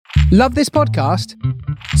Love this podcast?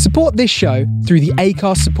 Support this show through the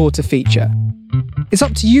Acast supporter feature. It's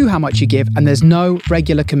up to you how much you give, and there's no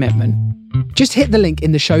regular commitment. Just hit the link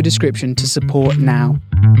in the show description to support now.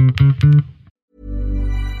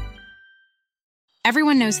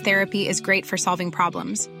 Everyone knows therapy is great for solving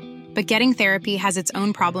problems, but getting therapy has its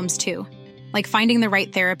own problems too, like finding the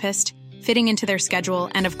right therapist, fitting into their schedule,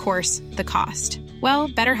 and of course, the cost. Well,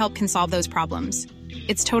 BetterHelp can solve those problems.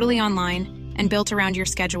 It's totally online and built around your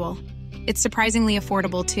schedule. It's surprisingly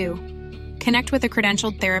affordable, too. Connect with a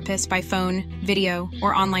credentialed therapist by phone, video,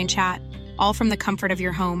 or online chat, all from the comfort of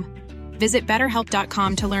your home. Visit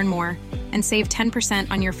BetterHelp.com to learn more and save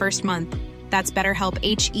 10% on your first month. That's BetterHelp,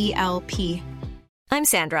 H-E-L-P. I'm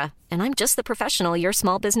Sandra, and I'm just the professional your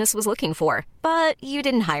small business was looking for. But you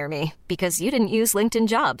didn't hire me because you didn't use LinkedIn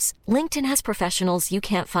Jobs. LinkedIn has professionals you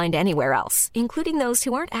can't find anywhere else, including those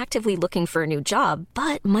who aren't actively looking for a new job,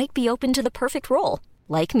 but might be open to the perfect role,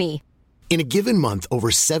 like me. In a given month, over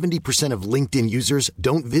 70% of LinkedIn users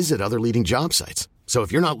don't visit other leading job sites. So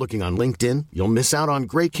if you're not looking on LinkedIn, you'll miss out on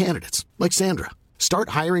great candidates like Sandra. Start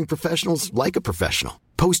hiring professionals like a professional.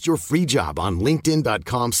 Post your free job on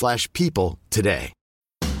linkedin.com/people today.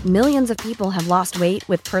 Millions of people have lost weight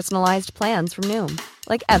with personalized plans from Noom.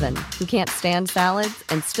 Like Evan, who can't stand salads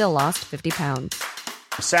and still lost 50 pounds.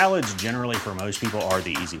 Salads generally for most people are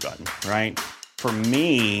the easy button, right? For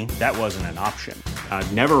me, that wasn't an option. I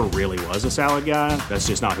never really was a salad guy. That's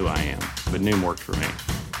just not who I am. But Noom worked for me.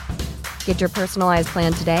 Get your personalized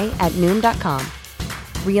plan today at Noom.com.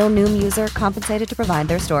 Real Noom user compensated to provide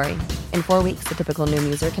their story. In 4 weeks, the typical Noom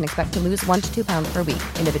user can expect to lose 1 to 2 pounds per week.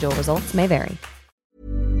 Individual results may vary.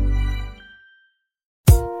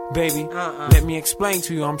 Baby, let me explain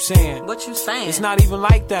to you what I'm saying. What you saying? It's not even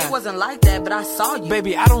like that. It wasn't like that, but I saw you.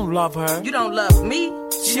 Baby, I don't love her. You don't love me?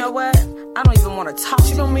 You know what? I don't even want to talk to you.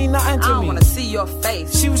 She don't mean nothing to me. I don't want to see your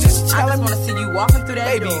face. She was just telling me. I just want to see you walking through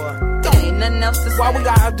that door. There ain't nothing else to say. Why we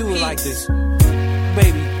gotta do it like this?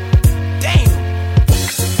 Baby, damn.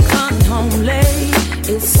 Come home late,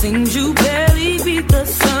 it seems you barely beat the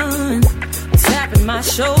sun. Tapping my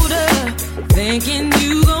shoulder, thinking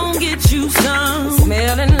you gon' get you some.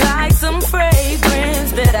 Smelling like some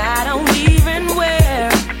fragrance that I don't even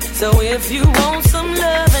wear. So if you want some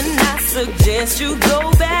loving, I suggest you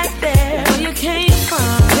go back there where you came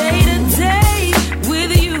from. Day to day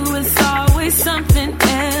with you is always something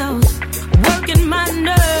else. Working my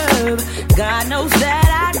nerve, God knows that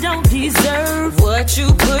I don't deserve what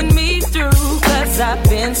you put me through. Cause I've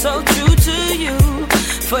been so true to you.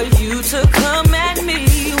 For you to come at me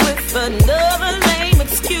with another lame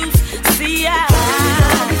excuse. See, I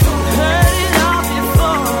heard it all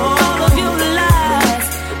before. All of your lies,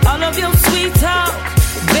 all of your sweet talk.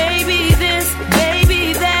 Baby this,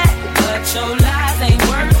 baby that. But your lies ain't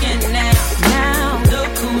working now. Now,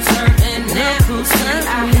 look who's hurting now. Look who's hurting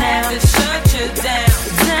I had to shut you down.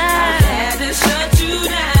 I had to shut you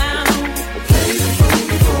down. Play the fool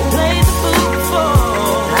before. Play the fool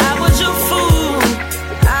before. I was your fool.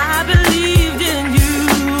 I believed in you,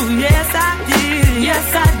 yes I did, yes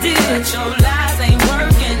I did. But your lies ain't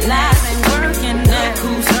working, lies ain't working. Look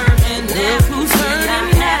who's hurting now, look who's hurting now.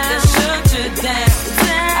 I had to shut you down,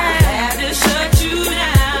 I had to shut you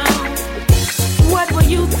down. What were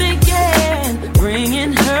you thinking,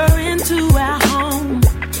 bringing her into our home?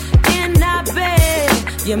 In our bed,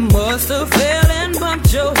 you must have fell and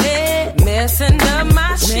bumped your head, messing up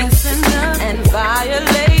my sheets and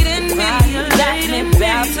violating me. I'm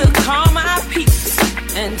about to call my peace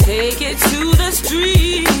and take it to the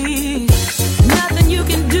street. Nothing you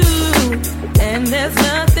can do, and there's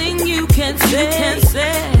nothing you can say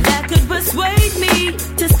that could persuade me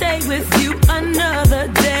to stay with you another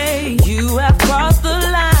day. You have crossed the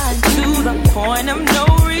line to the point of no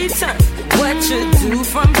return. What you do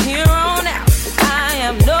from here on out, I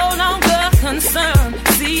am no longer concerned.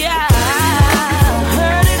 See, I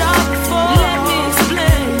heard it all before. Let me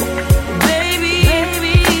explain.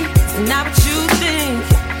 Not what you think,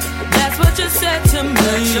 that's what you said to me.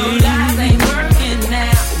 But your lies ain't working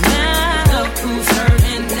now. Now, look who's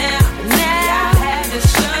hurting now. Now, I had to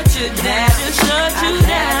shut you down. Had to shut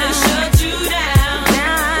you down.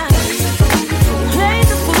 Now, played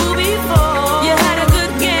the fool before. You had a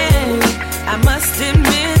good game, I must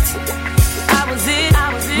admit. I was it,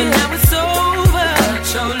 but now it's over. But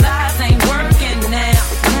your lies ain't working now.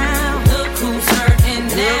 Now, look who's hurting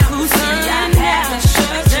now. Look who's hurting now. I had to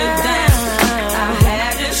shut you down. I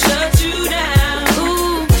had to shut you down.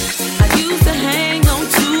 Ooh,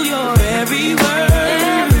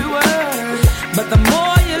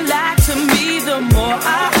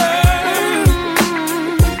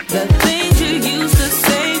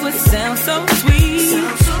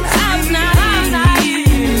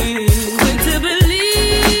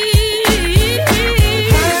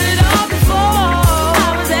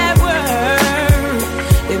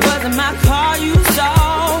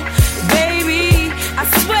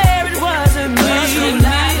 hurting me. Your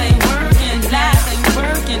lies ain't working, lies ain't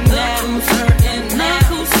working now. Look who's hurting now. Look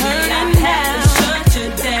who's hurting now. I had to shut you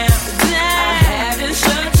down. I had to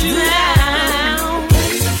shut you down.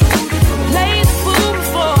 Played the fool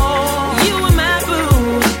before. You were my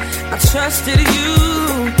boo. I trusted you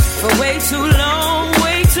for way too long,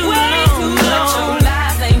 way too long. But your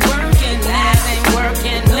lies ain't working, lies ain't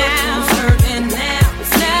working now. Look who's hurting now.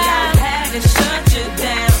 See, I had to shut you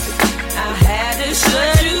down. I had to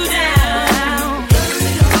shut you down.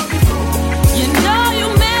 You know you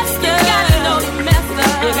messed up. You gotta know you messed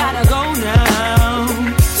up. You gotta go now.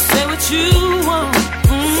 Say what you want.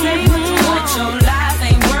 Say what you want. But your lies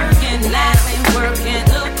ain't working, lies ain't working.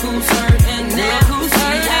 Look who's hurting now. Look who's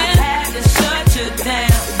hurting. I had to shut you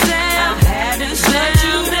down. I had to shut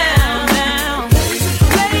you down.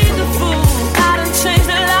 Played the fool. I done changed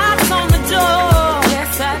the locks on the door.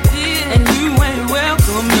 Yes, I did. And you ain't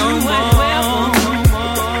welcome no more.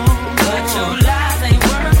 But your lies ain't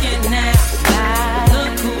working now.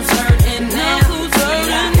 Look who's hurting now. Look who's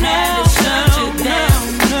hurting now. I had to shut you down.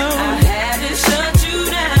 I had to shut you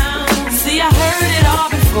down. See, I heard it all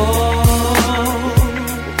before.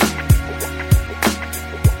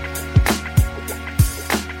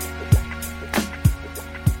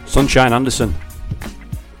 Sunshine Anderson.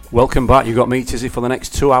 Welcome back. You got me, Tizzy, for the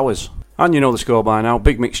next 2 hours. And you know the score by now.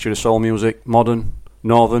 Big mixture of soul music, modern,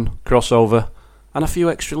 northern, crossover, and a few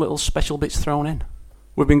extra little special bits thrown in.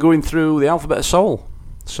 We've been going through the alphabet of soul.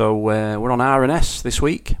 So we're on R and S this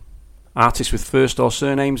week. Artists with first or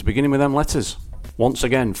surnames beginning with them letters. Once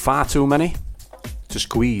again, far too many to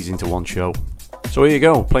squeeze into one show. So here you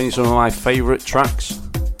go, playing some of my favourite tracks.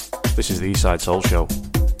 This is the Eastside Soul Show.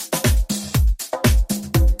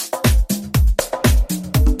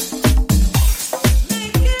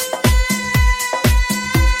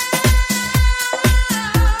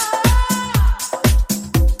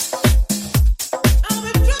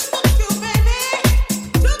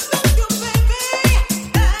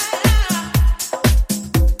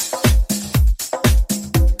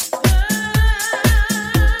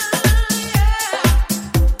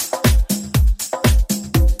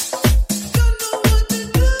 Don't know what to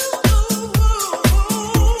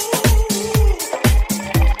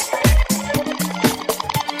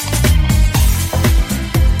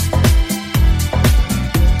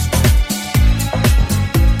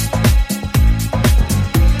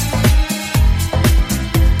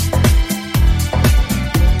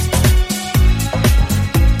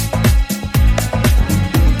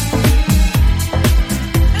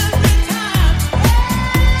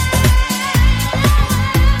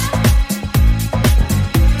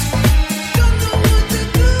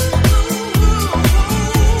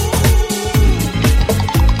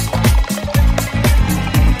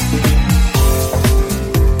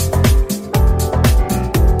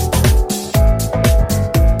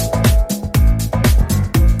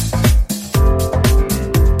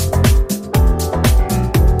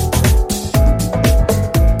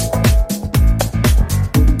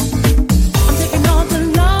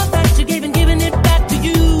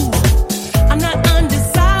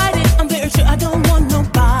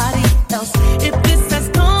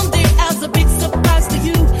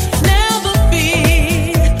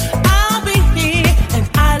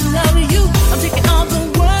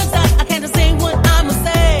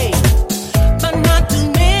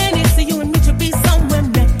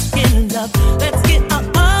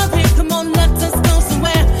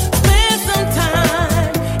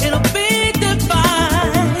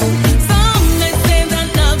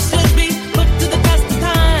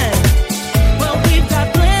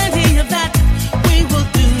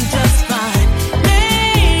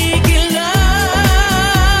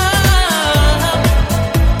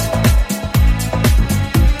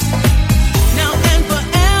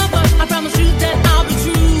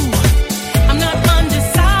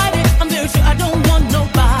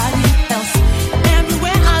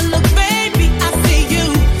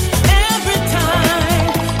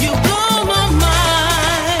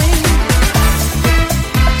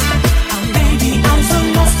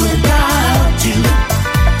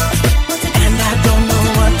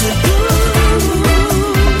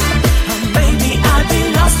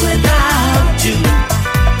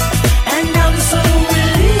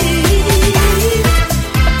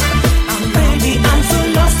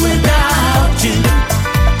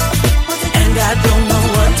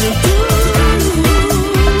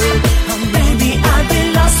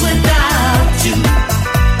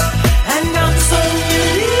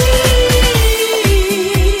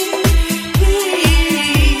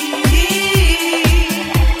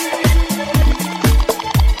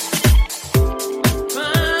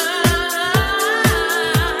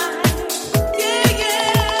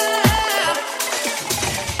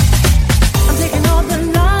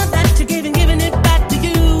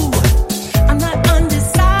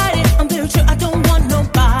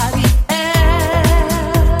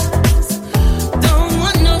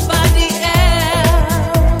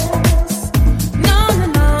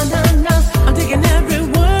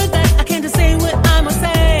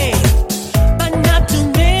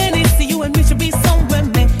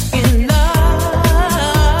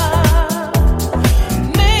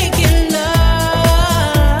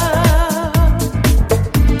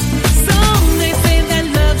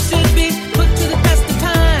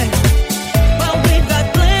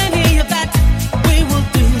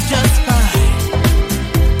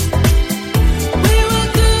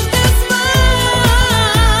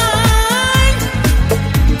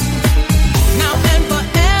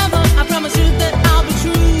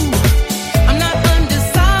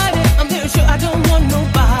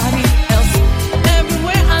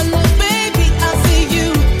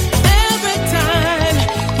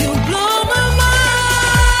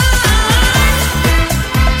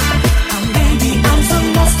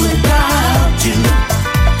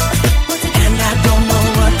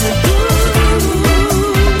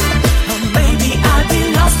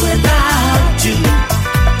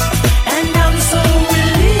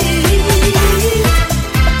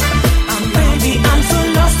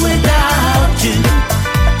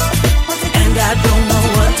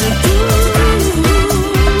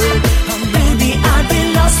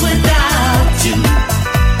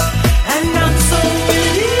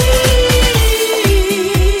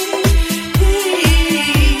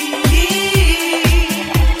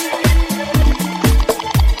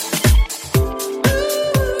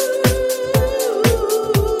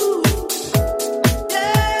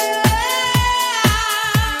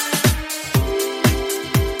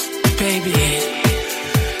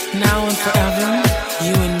now and forever,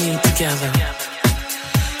 you and me together.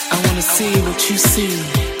 I wanna see what you see,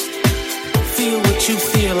 feel what you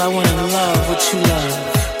feel. I wanna love what you love.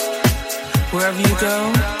 Wherever you go,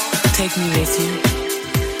 take me with you.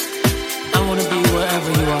 I wanna be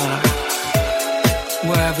wherever you are,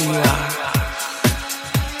 wherever you are.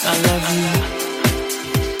 I love you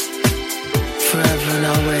forever and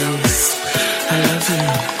always. I love you.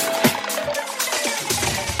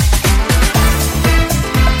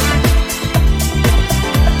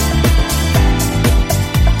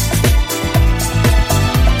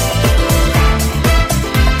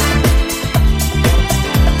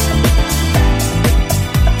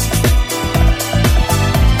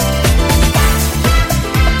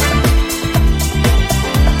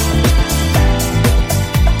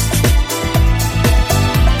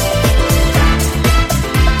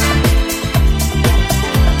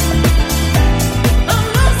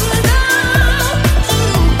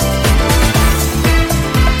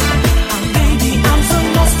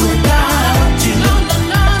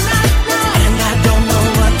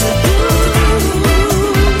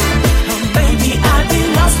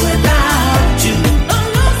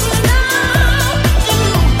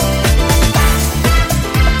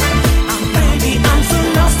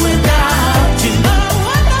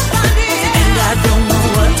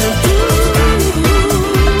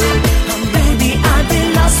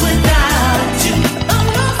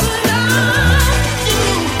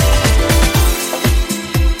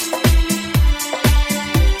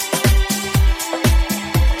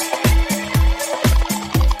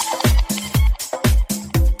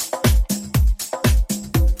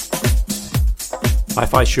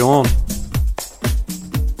 Hi-Fi Sean,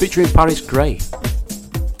 featuring Paris Gray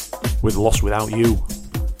with Lost Without You.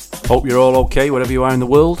 Hope you're all okay wherever you are in the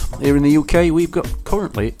world. Here in the UK we've got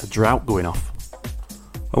currently a drought going off.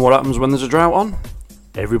 And what happens when there's a drought on?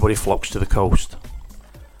 Everybody flocks to the coast.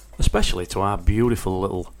 Especially to our beautiful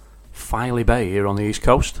little Filey Bay here on the east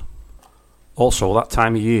coast. Also that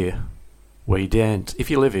time of year where you daren't, if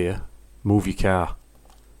you live here, move your car.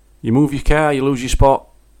 You move your car, you lose your spot.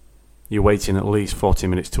 You're waiting at least 40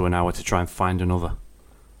 minutes to an hour to try and find another.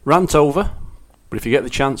 Rant over, but if you get the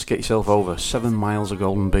chance, get yourself over 7 miles of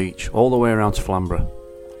Golden Beach, all the way around to Flamborough.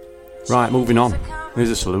 Right, moving on. Here's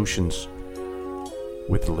the Solutions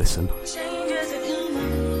with Listen.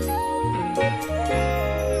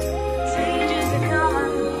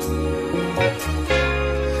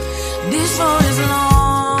 This road is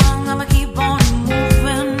long, I'ma keep on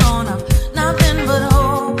moving on. I've nothing but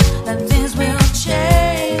hope that things will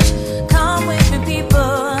change. Come with me,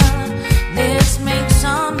 people. Let's make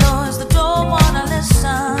some noise. They don't wanna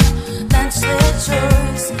listen. That's their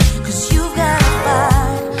choice. 'Cause you've gotta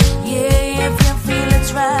fight. Yeah, if you feel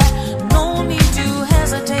it's right. No need to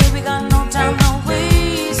hesitate. We got no time, no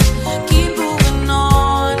waste. Keep moving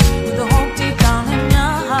on with the hope deep down in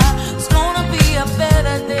your heart. It's gonna be a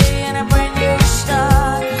better day and a brand new start.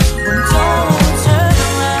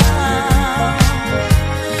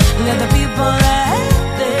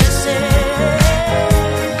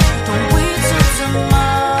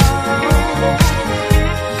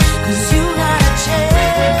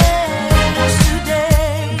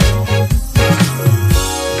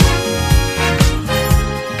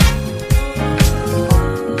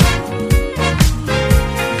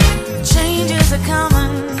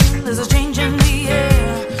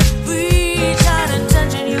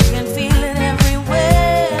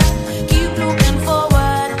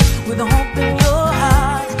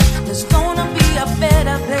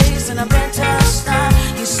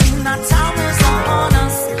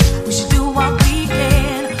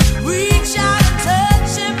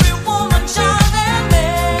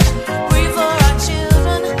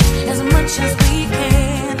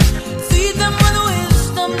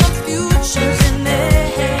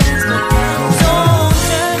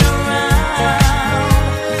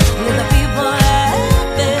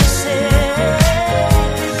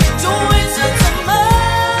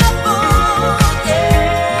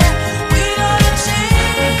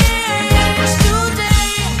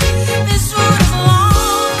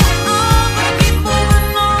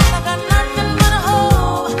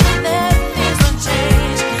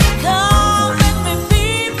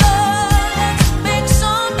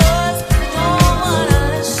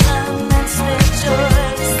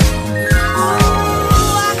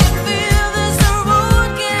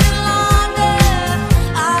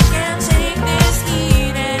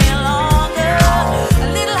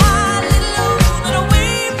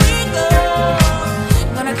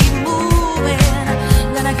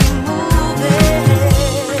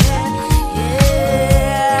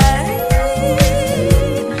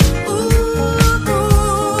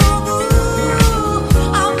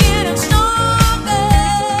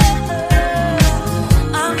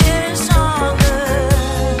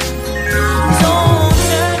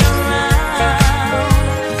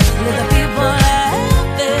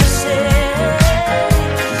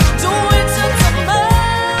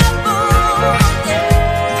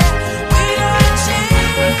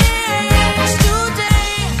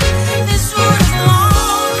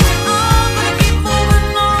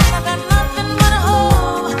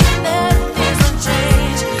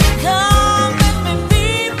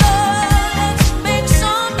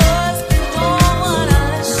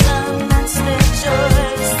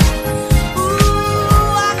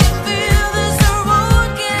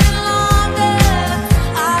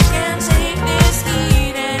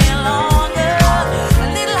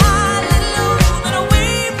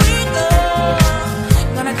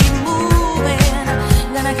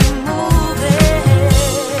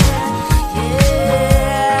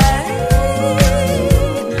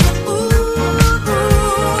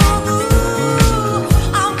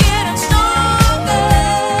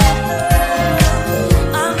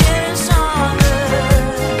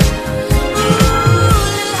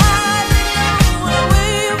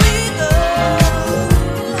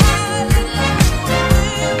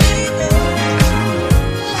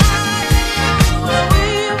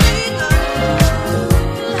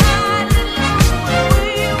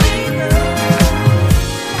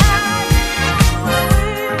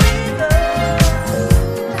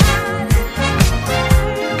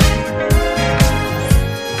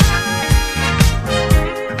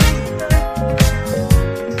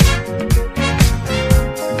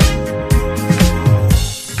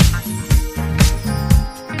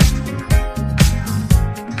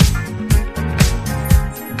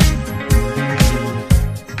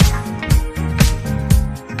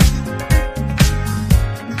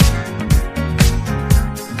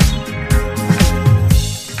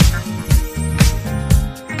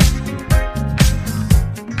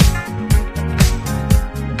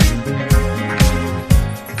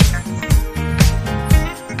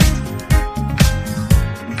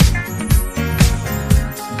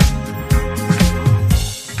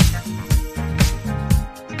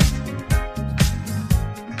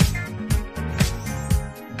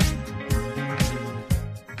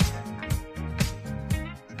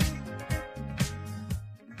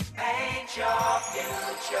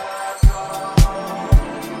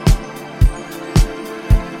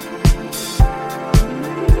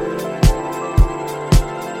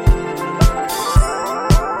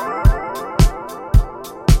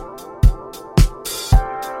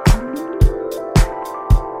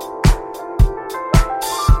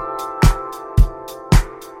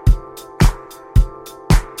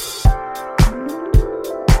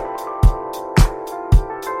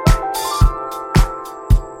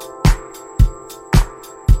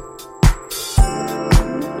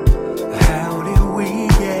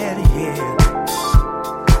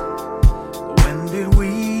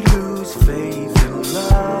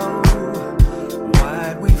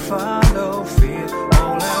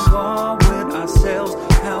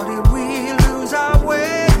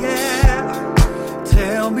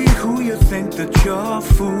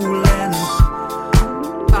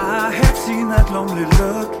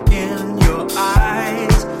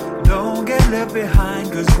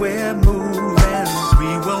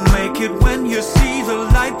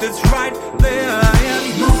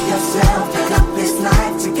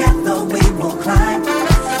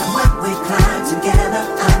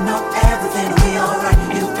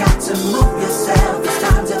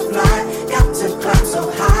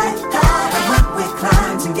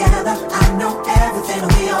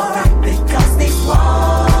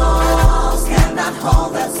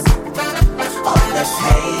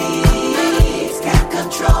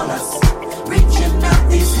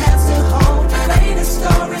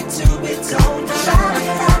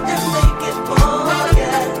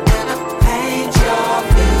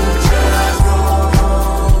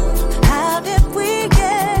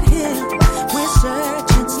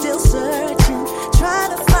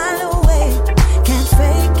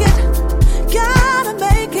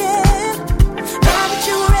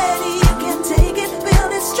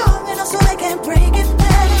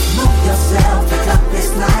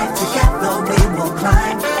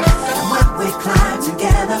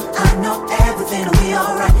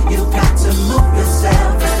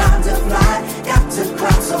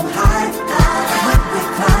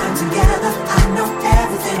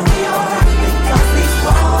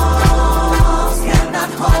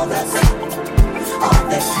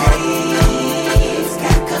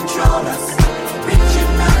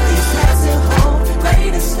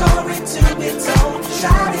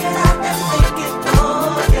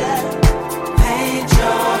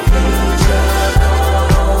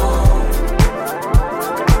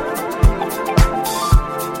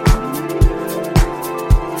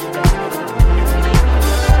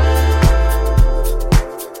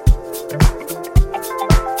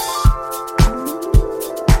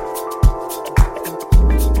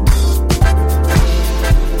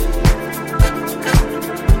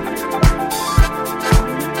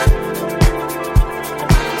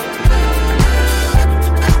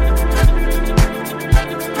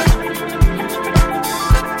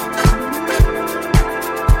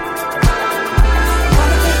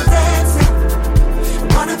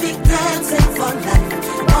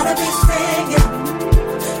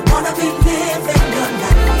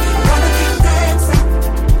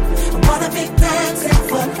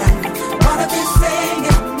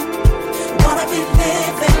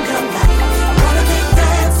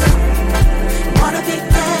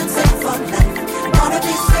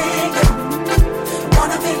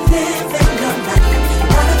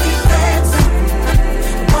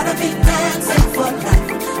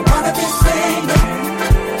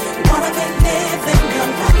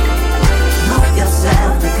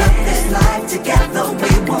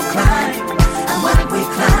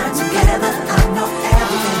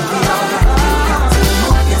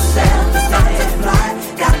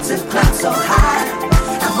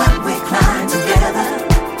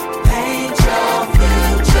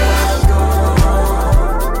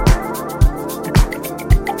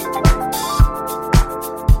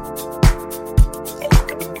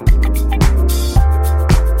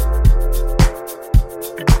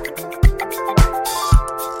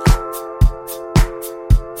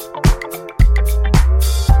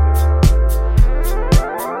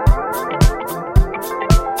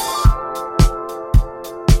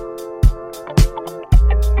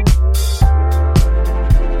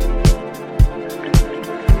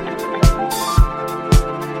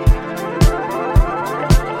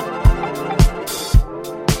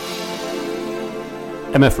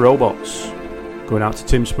 MF Robots, going out to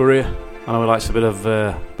Tim Spurrier. I know he likes a bit of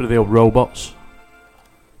the old robots.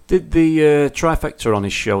 Did the trifecta on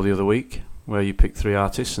his show the other week, where you pick 3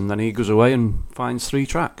 artists and then he goes away and finds 3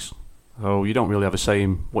 tracks. So you don't really have a say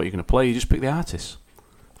in what you're going to play, you just pick the artists.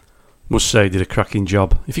 Must say he did a cracking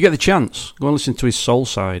job. If you get the chance, go and listen to his Soul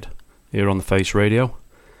Side. here on the Face Radio.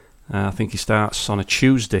 I think he starts on a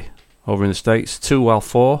Tuesday over in the States, 2 while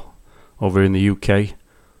 4 over in the UK.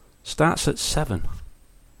 Starts at 7.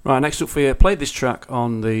 Right, next up for you, played this track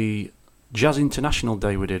on the Jazz International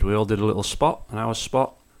Day we did. We all did a little spot, an hour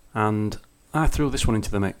spot, and I threw this one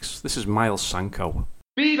into the mix. This is Miles Sanko.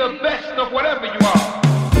 Be the best of whatever you are.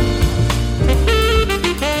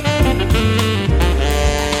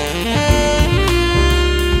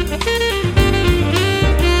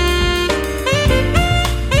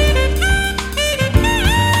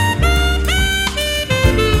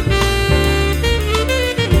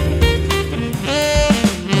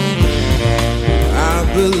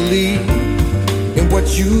 Believe in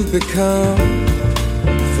what you've become,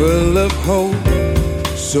 full of hope,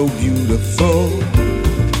 so beautiful.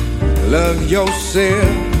 Love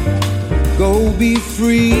yourself, go be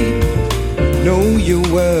free, know your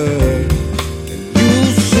worth, and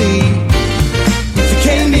you'll see. If you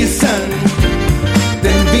can be a sun,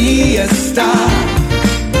 then be a star.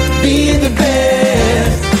 Be the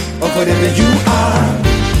best of whatever you are.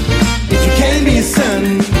 If you can be a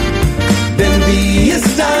sun, then be a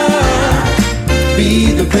star,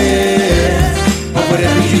 be the best of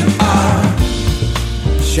whatever you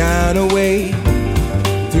are. Shine away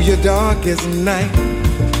through your darkest night.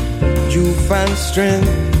 You'll find strength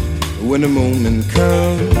when the moment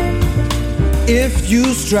comes. If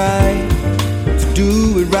you strive to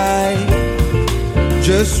do it right,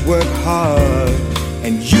 just work hard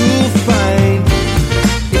and you'll find.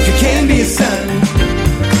 If you can be a sun,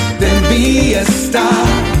 then be a star.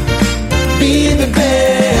 Be the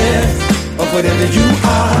best of whatever you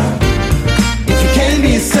are. If you can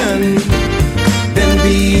be a sun, then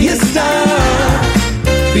be a star.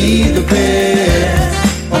 Be the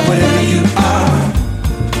best of whatever you are.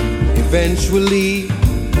 Eventually,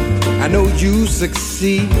 I know you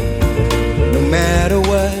succeed. No matter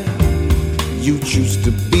what you choose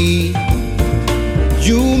to be.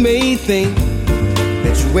 You may think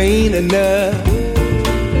that you ain't enough,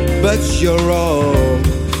 but you're all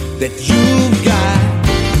that you've got.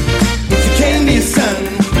 If you can be a sun,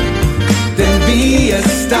 then be a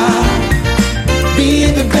star. Be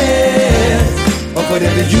the best of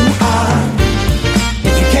whatever you are.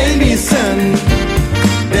 If you can be a sun,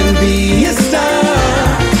 then be a star.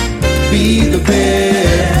 Be the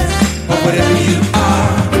best of whatever you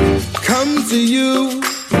are. Come to you.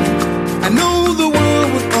 I know the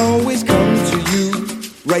world will always come to you,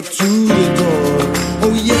 right to your door.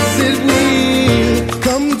 Oh yes it will.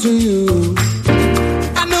 Come to you.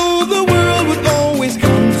 I know the world would always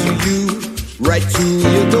come to you, right to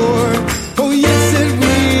your door. Oh yes it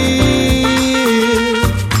will.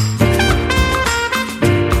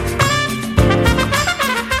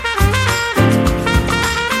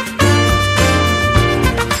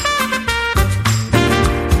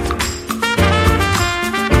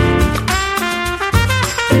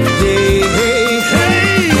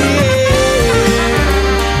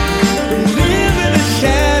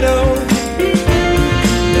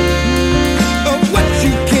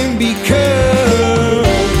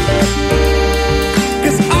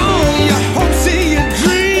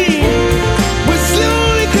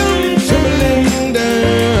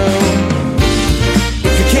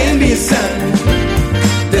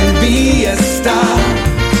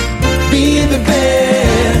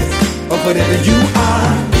 Whatever you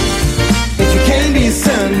are, if you can be a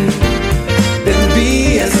sun, then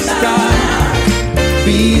be a star.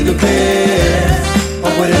 Be the best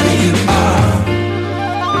of whatever you are.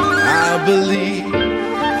 I believe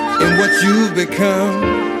in what you've become,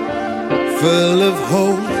 full of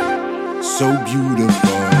hope, so beautiful.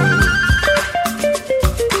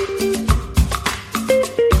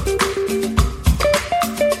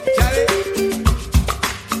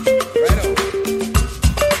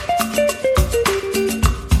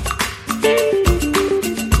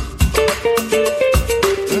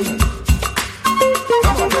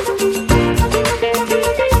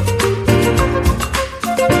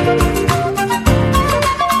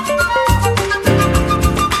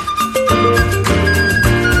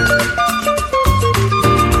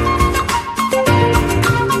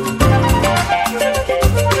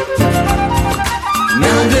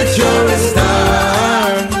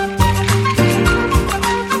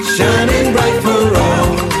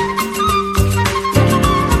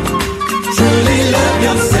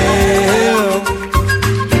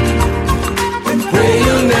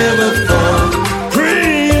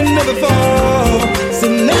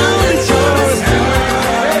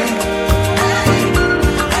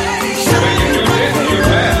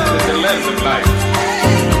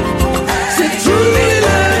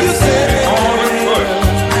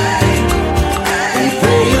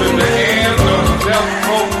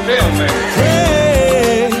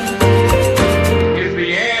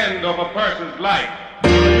 person's life.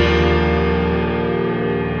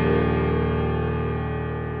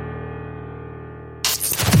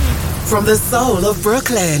 From the soul of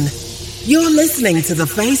Brooklyn, you're listening to The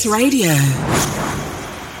Face Radio.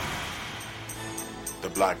 The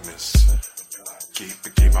blackness,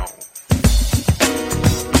 keep on.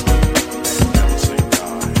 Never say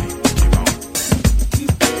die, keep on.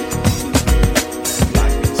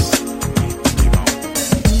 Blackness, keep on.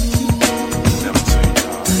 Never say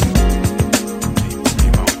die,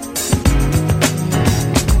 keep on.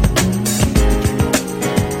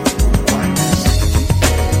 Blackness,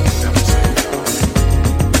 never say die,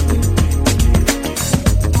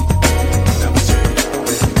 never say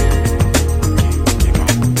die, keep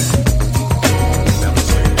on. Never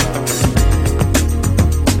say die.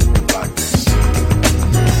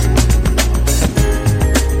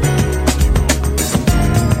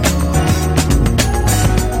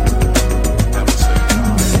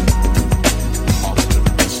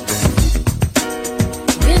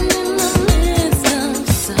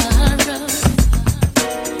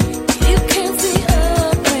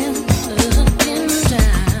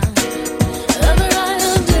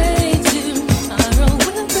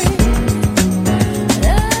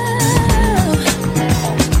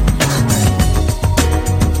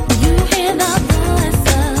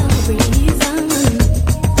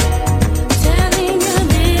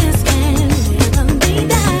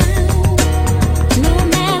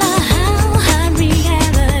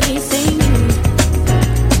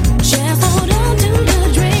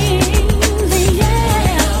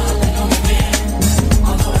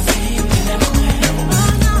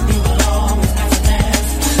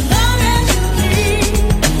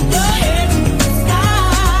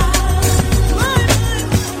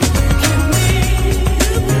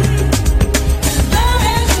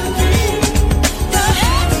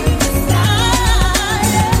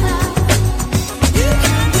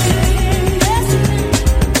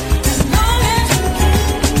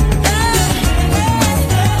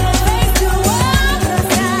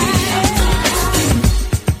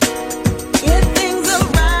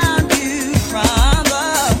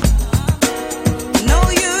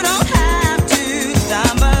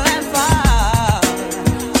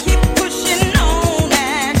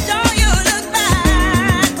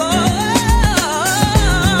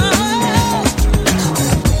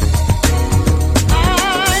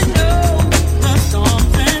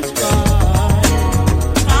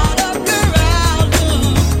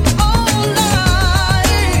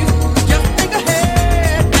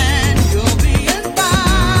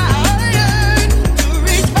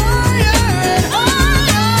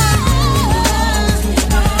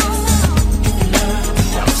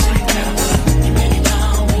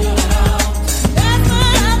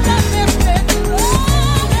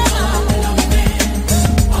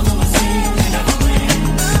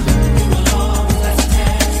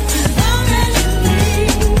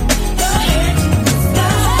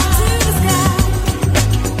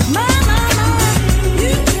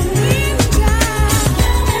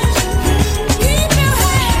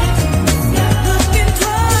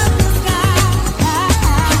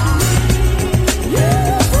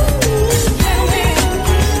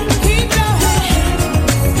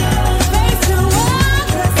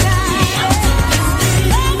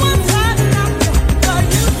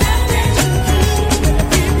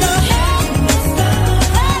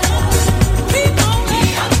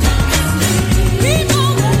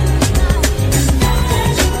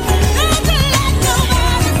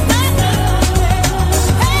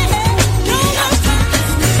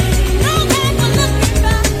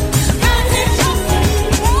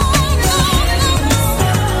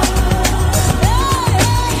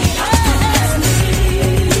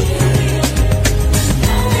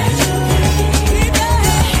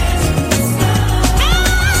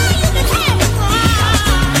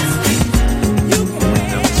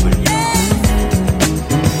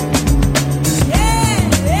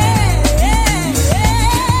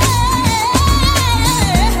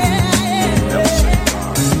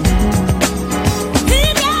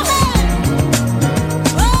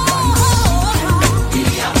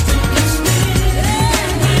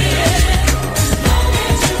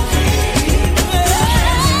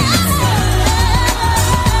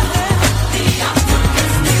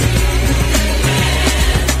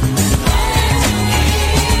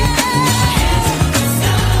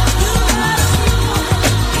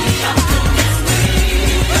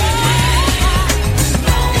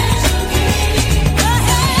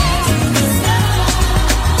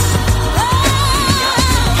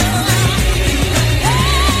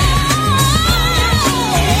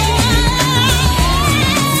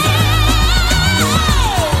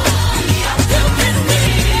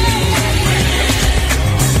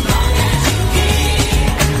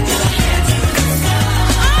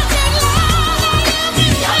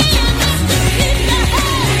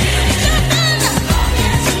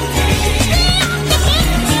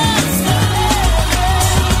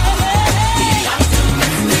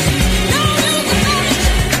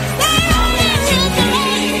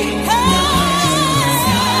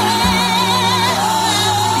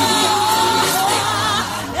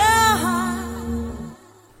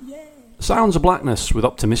 Sounds of Blackness with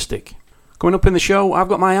Optimistic. Coming up in the show, I've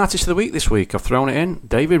got my Artist of the Week this week. I've thrown it in,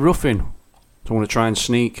 David Ruffin. So I'm going to try and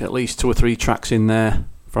sneak at least 2 or 3 tracks in there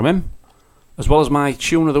from him. As well as my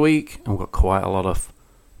Tune of the Week. And we've got quite a lot of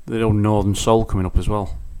the old Northern Soul coming up as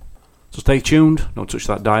well. So stay tuned, don't touch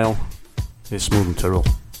that dial. Here's Smooth and Tyrrell.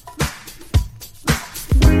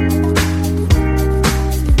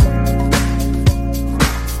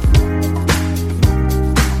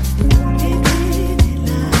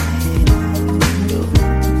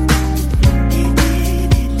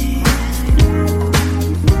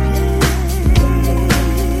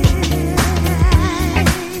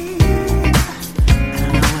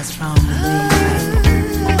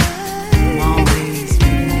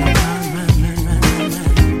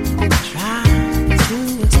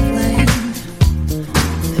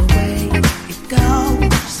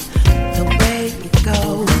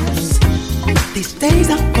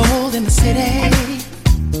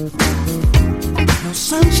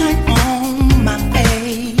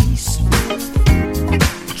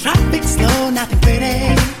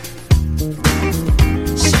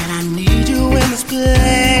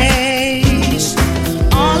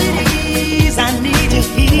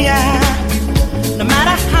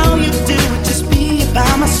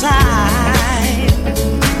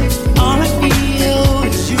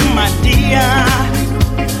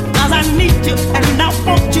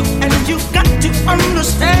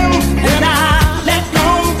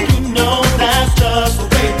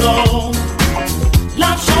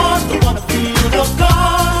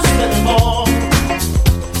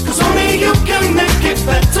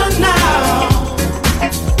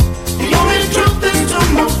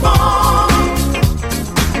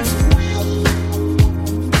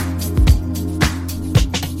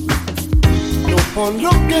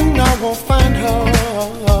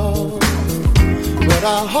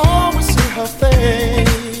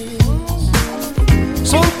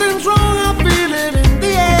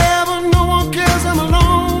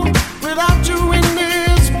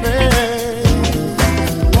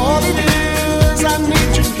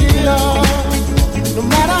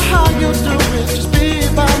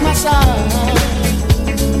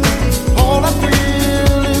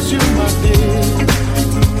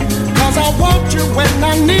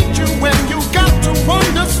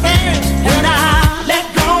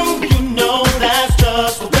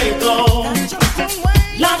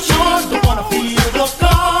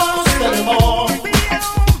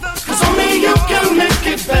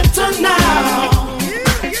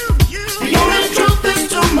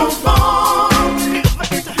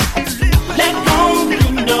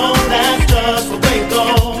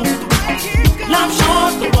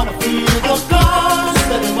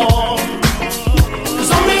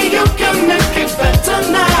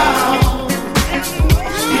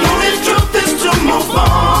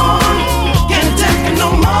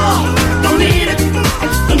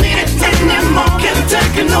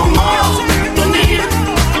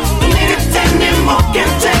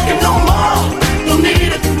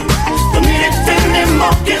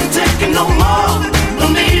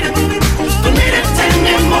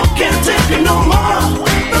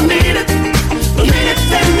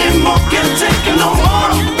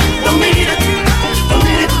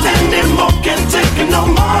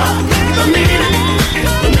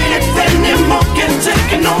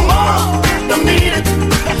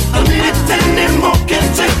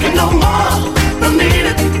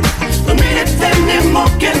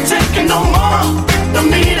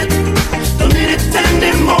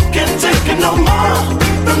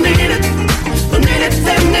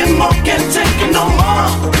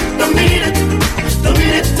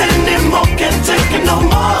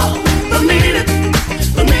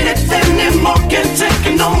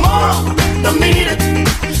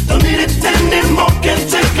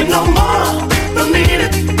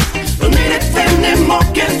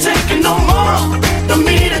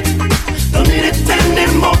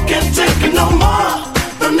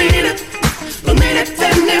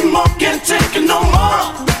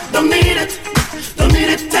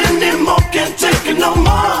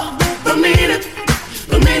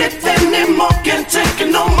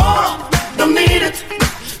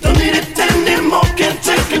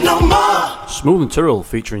 Smooth and Tyrrell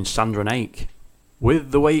featuring Sandra Nake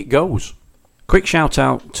with The Way It Goes. Quick shout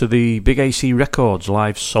out to the Big AC Records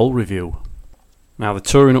live soul review. Now they're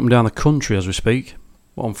touring up and down the country as we speak.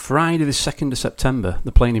 But on Friday the 2nd of September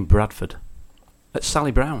they're playing in Bradford at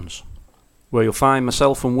Sally Brown's, where you'll find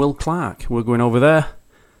myself and Will Clark. We're going over there,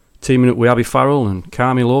 teaming up with Abby Farrell and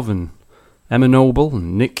Carmi Love and Emma Noble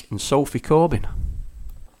and Nick and Sophie Corbin.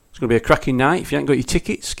 It's going to be a cracking night. If you haven't got your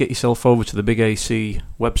tickets, get yourself over to the Big AC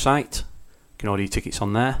website. You can order your tickets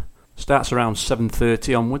on there. Starts around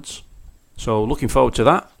 7:30 onwards. So looking forward to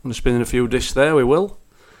that. I'm spinning a few discs there, we will.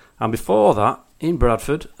 And before that, in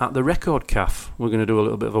Bradford, at the Record Cafe, we're going to do a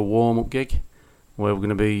little bit of a warm-up gig, where we're going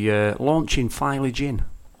to be launching Filey Gin.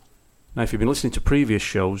 Now, if you've been listening to previous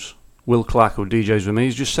shows, Will Clark, who DJs with me,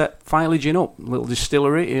 has just set Filey Gin up, a little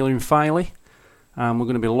distillery here in Filey, and we're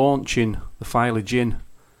going to be launching the Filey Gin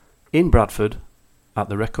in Bradford at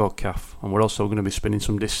the Record Cafe, and we're also going to be spinning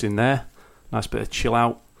some discs in there. Nice bit of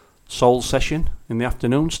chill-out soul session in the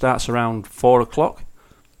afternoon, starts around 4 o'clock.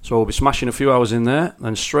 So we'll be smashing a few hours in there,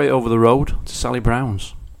 then straight over the road to Sally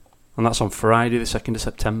Brown's. And that's on Friday the 2nd of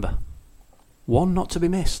September. One not to be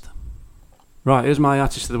missed. Right, here's my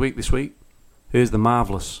artist of the week this week. Here's the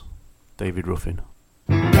marvellous David Ruffin.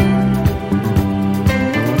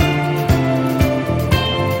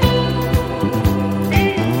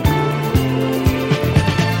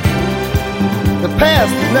 The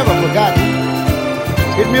past is never forgotten.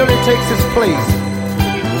 It merely takes its place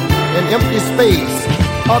in empty space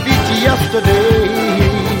of each yesterday.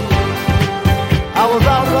 I was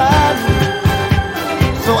out riding,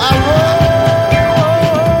 so I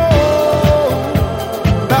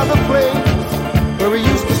rode by the place where we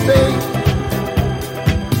used to stay.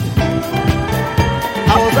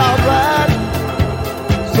 I was out riding,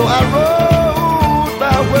 so I rode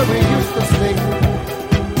by where we used to stay.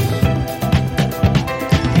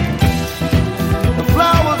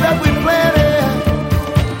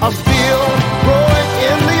 Are still growing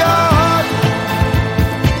in the yard.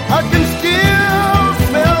 I can still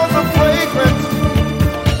smell the fragrance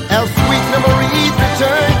as sweet memories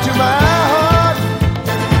return to my heart.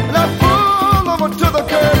 And I pull over to the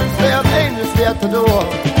curb and stared aimlessly at the door.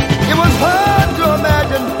 It was hard to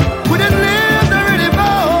imagine we didn't live there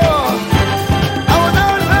anymore. I was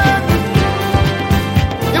out there.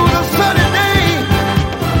 It was a sunny day.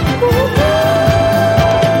 Ooh.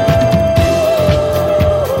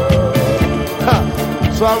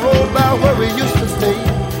 So I rode by where we used to stay.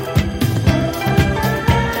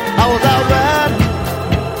 I was out riding.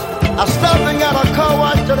 I stopped and got a car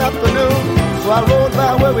wash that afternoon. So I rode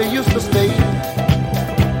by where we used to stay.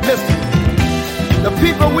 Listen, the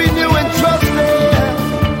people we knew and trusted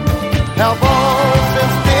have all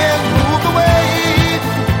since then moved away.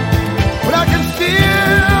 But I can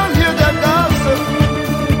still hear their gossip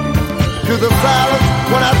through the silence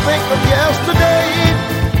when I think of yesterday.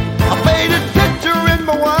 I made it in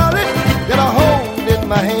my wallet that I hold in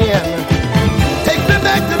my hand. Take me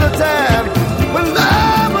back to the time when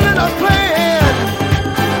love was in our plan.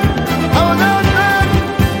 I was out there.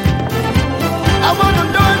 I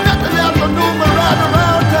wasn't doing nothing afternoon but riding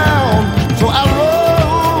around town. So I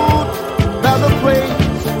rode by the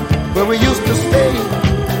place where we used to stay.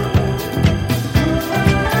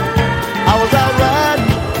 I was out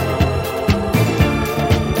riding.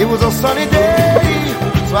 It was a sunny day.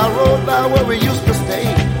 So I rode by where we used to stay.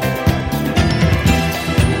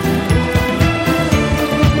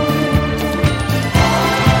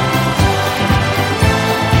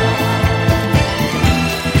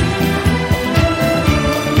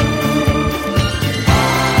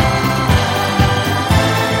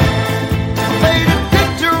 I made a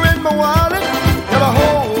picture in my wallet that I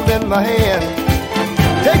hold in my hand.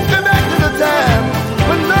 Takes me back to the time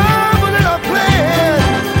when love was in our plan.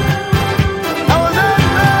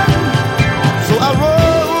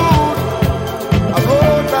 I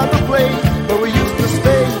rode by the place where we used to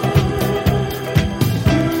stay.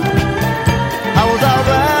 I was out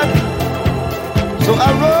riding, so I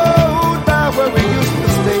rode by where we used to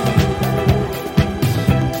stay.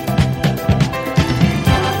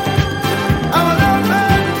 I was out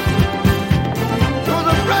riding, it was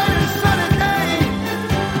a bright and sunny day.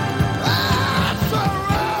 So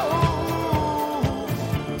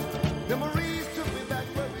memories took me back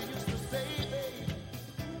where we used to stay.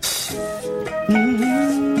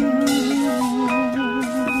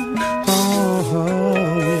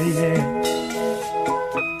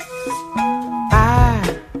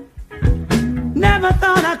 Never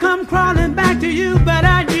thought I'd come crawling back to you, but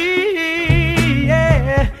I did.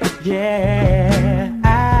 Yeah.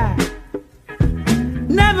 I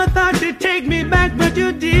never thought you'd take me back, but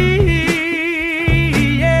you did.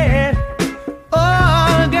 Yeah.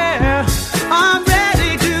 Oh, girl, I'm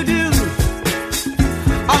ready to do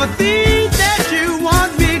all the things that you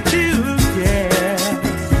want me to.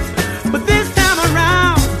 Yeah. But this time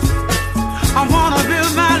around, I wanna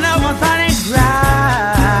build my love on solid ground.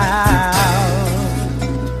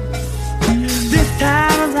 This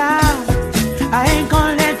time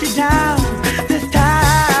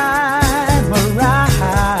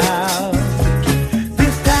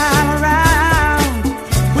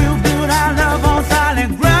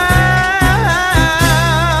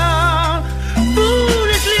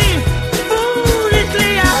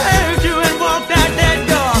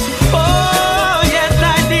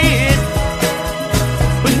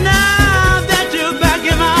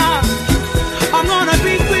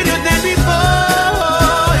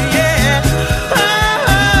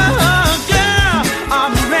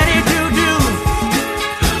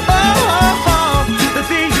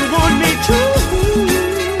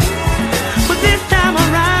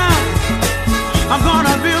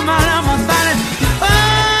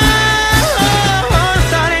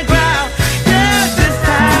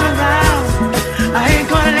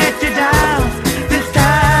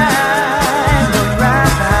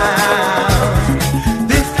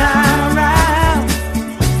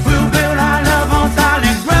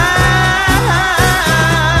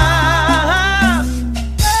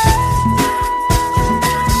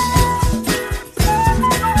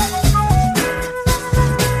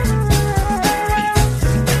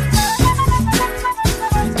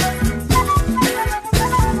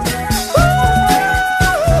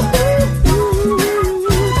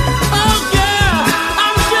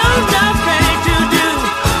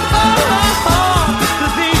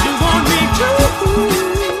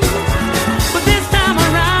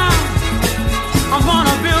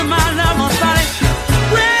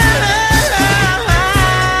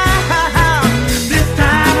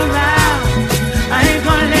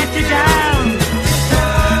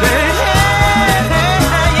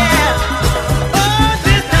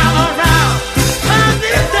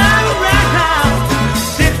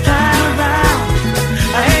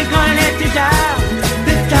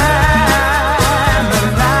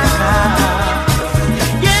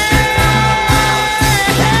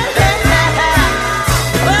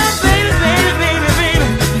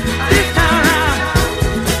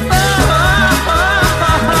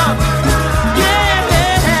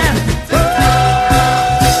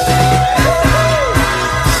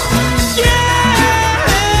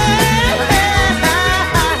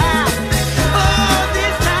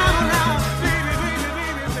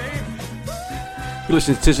You're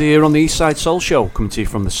listening to Tizzy here on the Eastside Soul Show, coming to you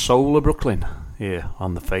from the soul of Brooklyn, here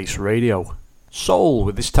on the Face Radio. Soul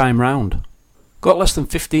with this time round. Got less than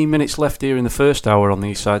 15 minutes left here in the first hour on the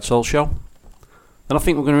Eastside Soul Show. Then I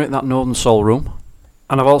think we're going to hit that Northern Soul room.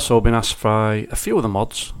 And I've also been asked by a few of the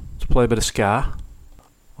mods to play a bit of ska,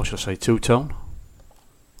 or should I say two-tone.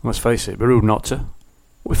 Let's face it, it'd be rude not to.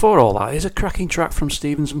 Before all that, here's a cracking track from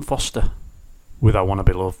Stevens and Foster with I Wanna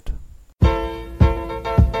Be Loved.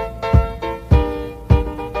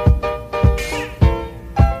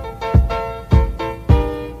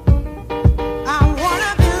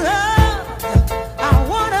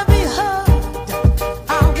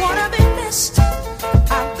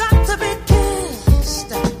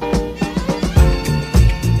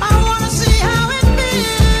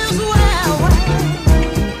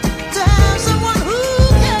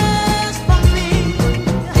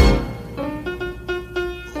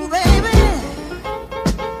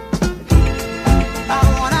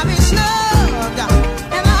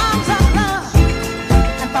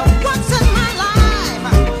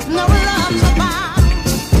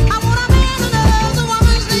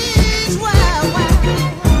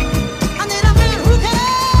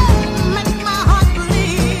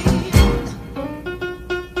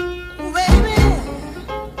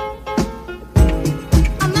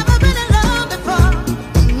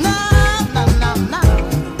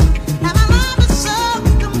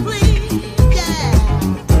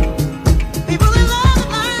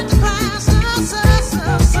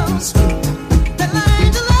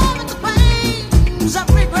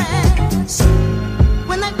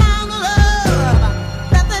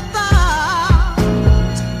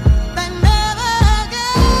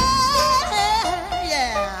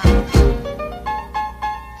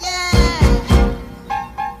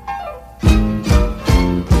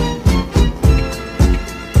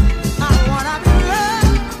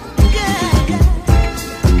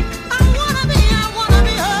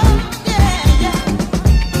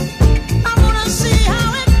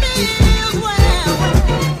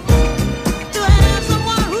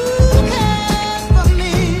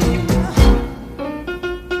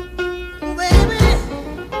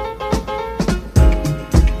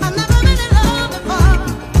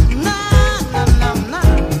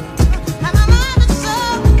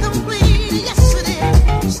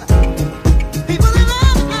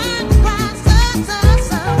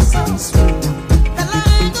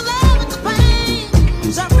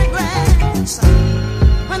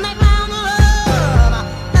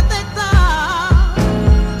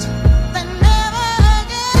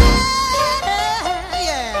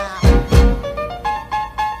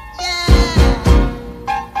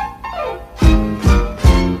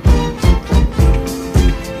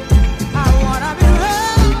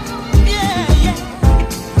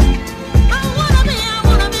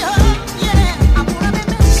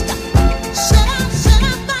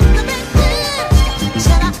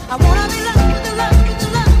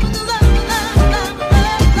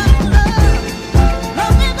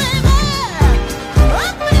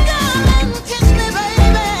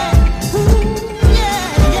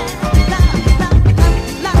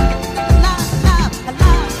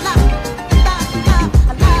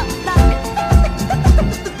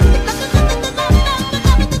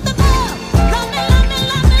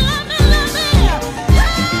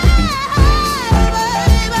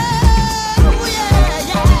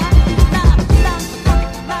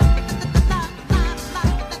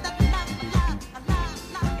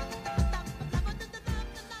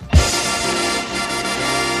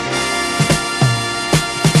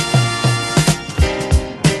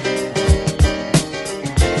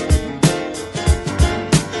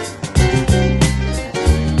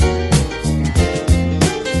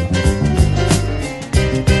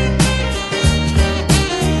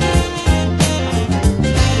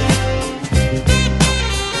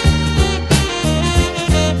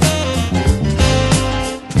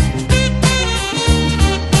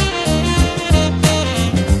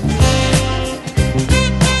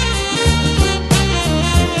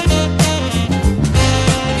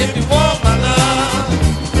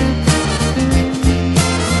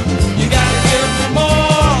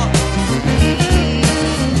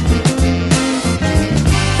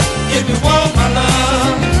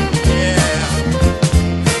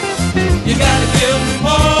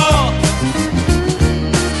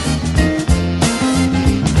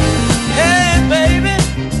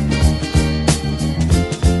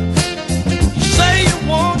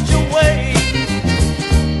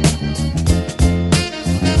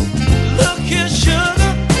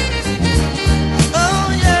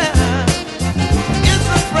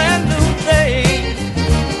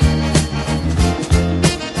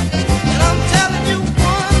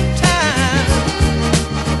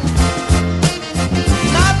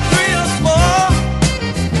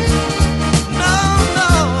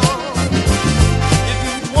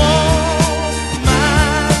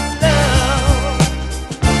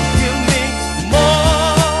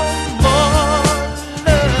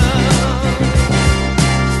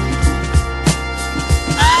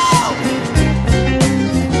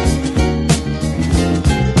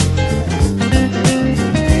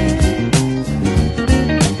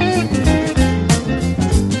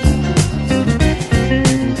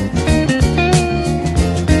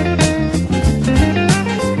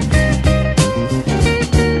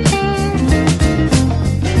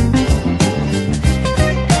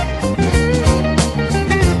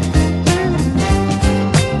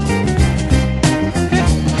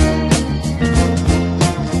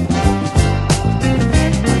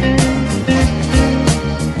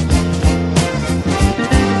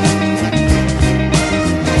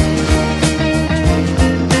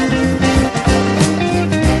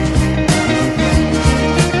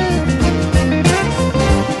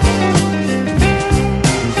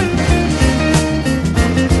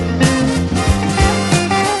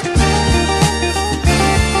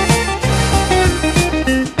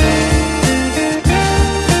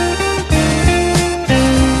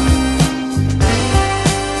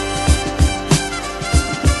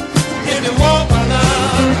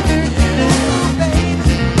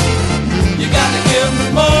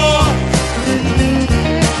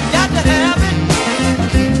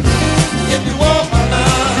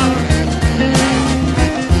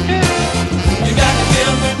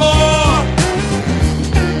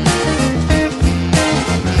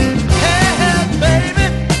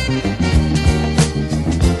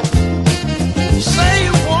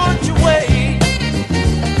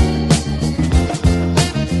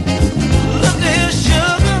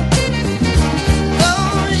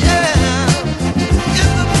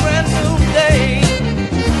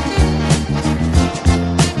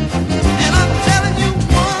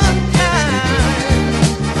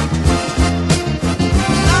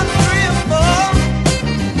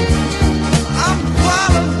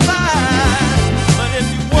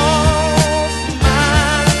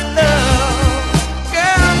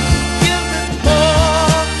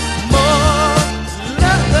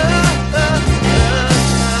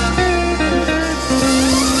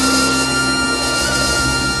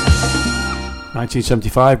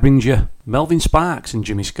 1975 brings you Melvin Sparks and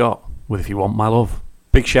Jimmy Scott with If You Want My Love.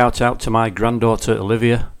 Big shout out to my granddaughter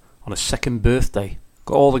Olivia on her second birthday.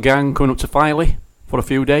 Got all the gang coming up to Filey for a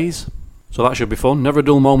few days, so that should be fun. Never a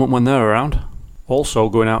dull moment when they're around. Also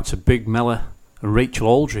going out to Big Mella and Rachel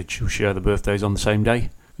Aldridge, who share their birthdays on the same day.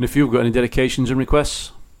 And if you've got any dedications and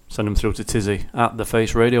requests, send them through to Tizzy at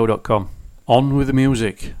thefaceradio.com. On with the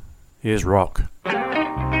music. Here's Rock.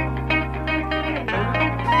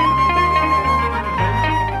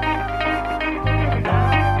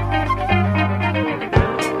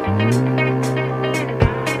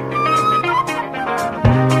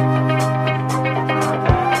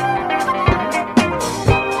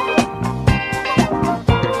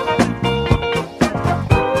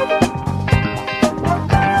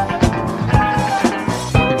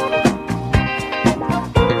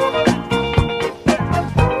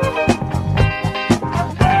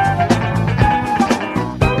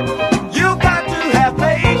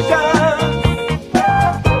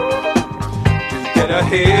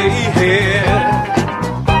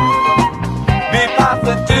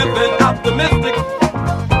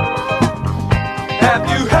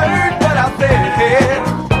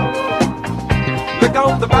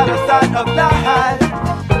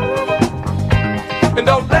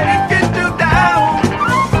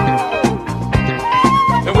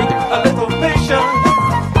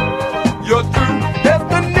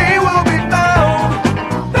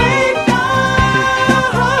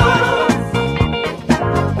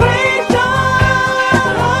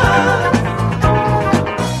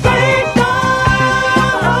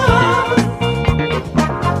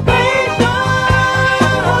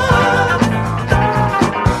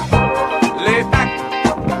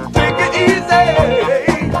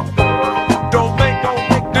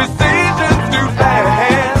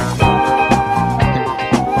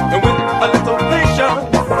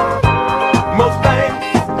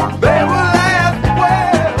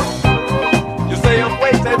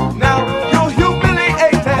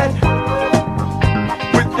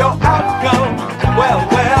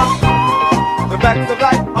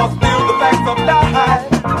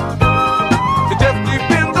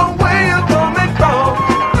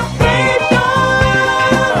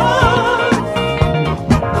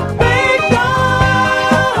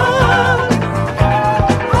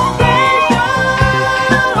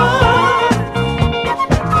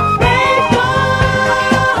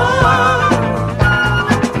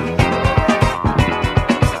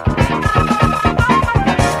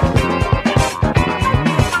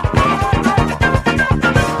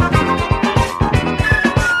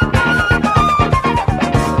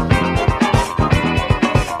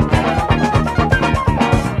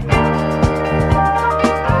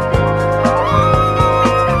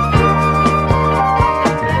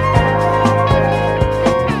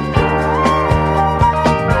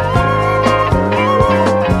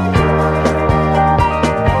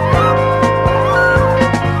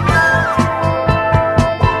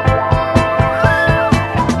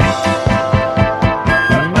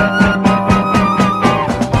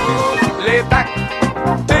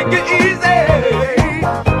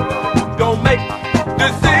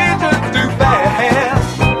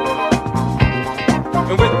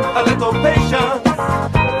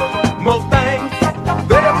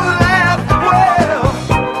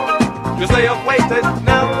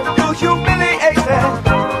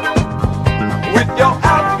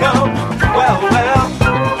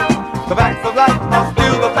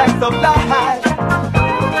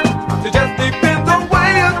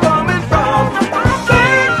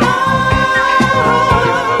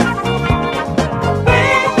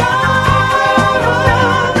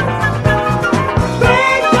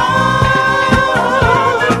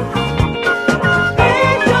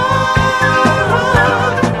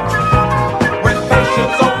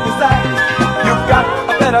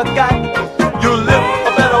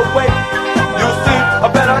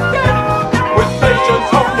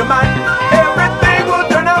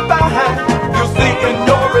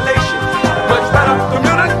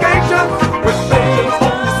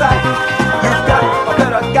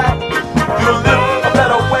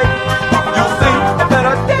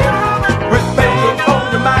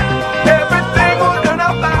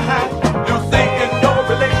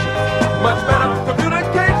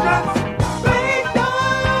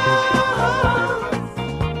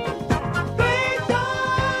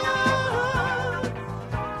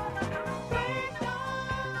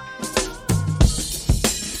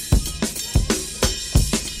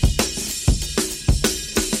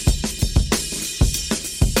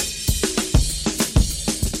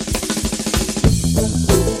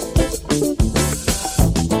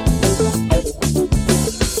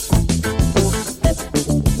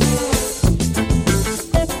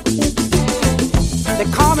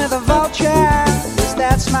 vulture, yes,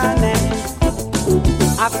 that's my name.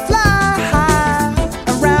 I fly high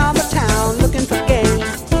around the town looking for game.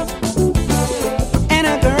 And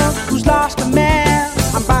a girl who's lost a man,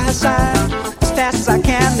 I'm by her side as fast as I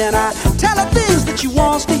can. Then I tell her things that she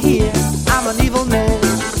wants to hear. I'm an evil man.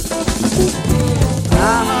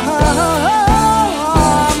 I'm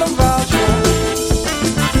a vulture.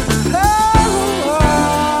 I'm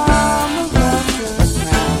a vulture.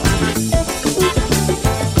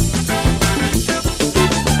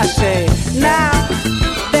 I say, now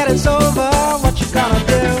that it's over, what you gonna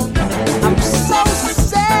do? I'm so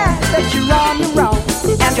sad that you're on your own,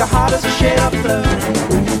 and your heart is a shade of blue.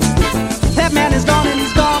 That man is gone and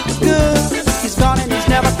he's gone for good. He's gone and he's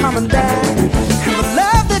never coming back. And the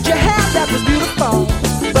love that you had, that was beautiful,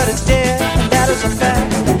 but it's dead, and that is a fact.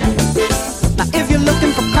 Now if you're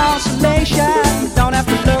looking for consolation, you don't have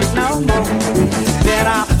to look no more. Then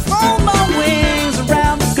I'll fold my wings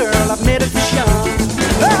around the girl I've made it for sure.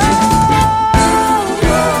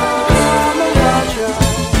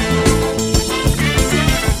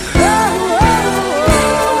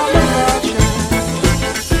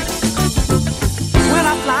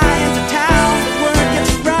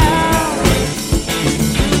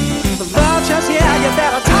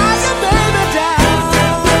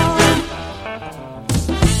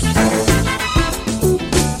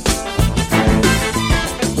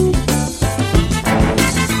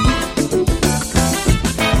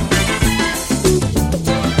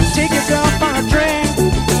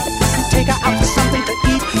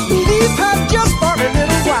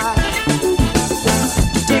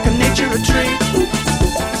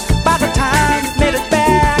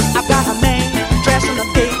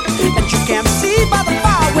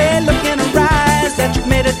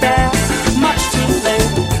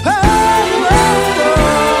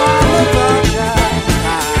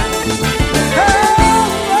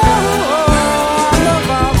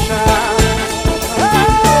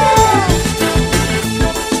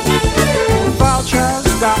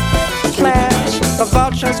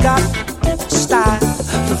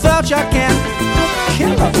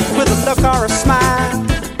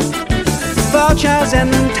 Vultures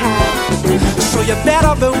in town, so you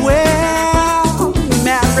better beware.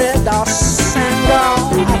 Married or single,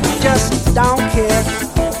 I just don't care.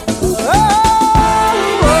 Oh,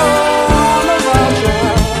 I'm a vulture.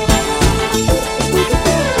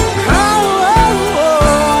 Oh,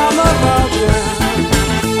 I'm a vulture.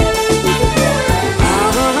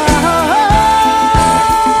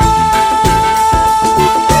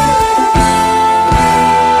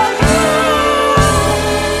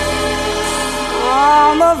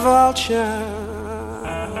 Vulture.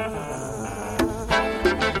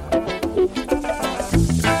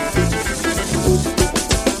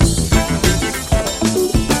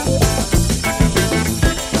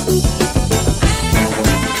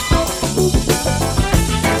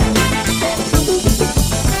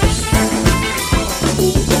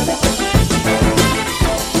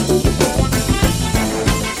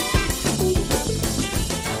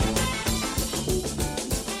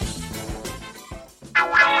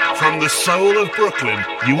 From the soul of Brooklyn,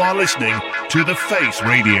 you are listening to The Face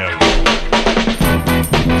Radio.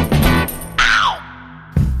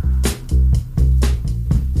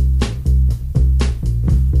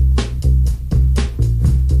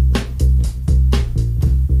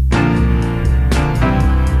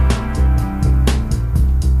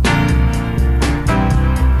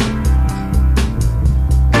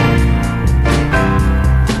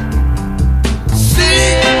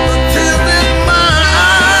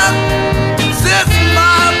 Since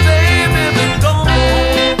my baby been gone,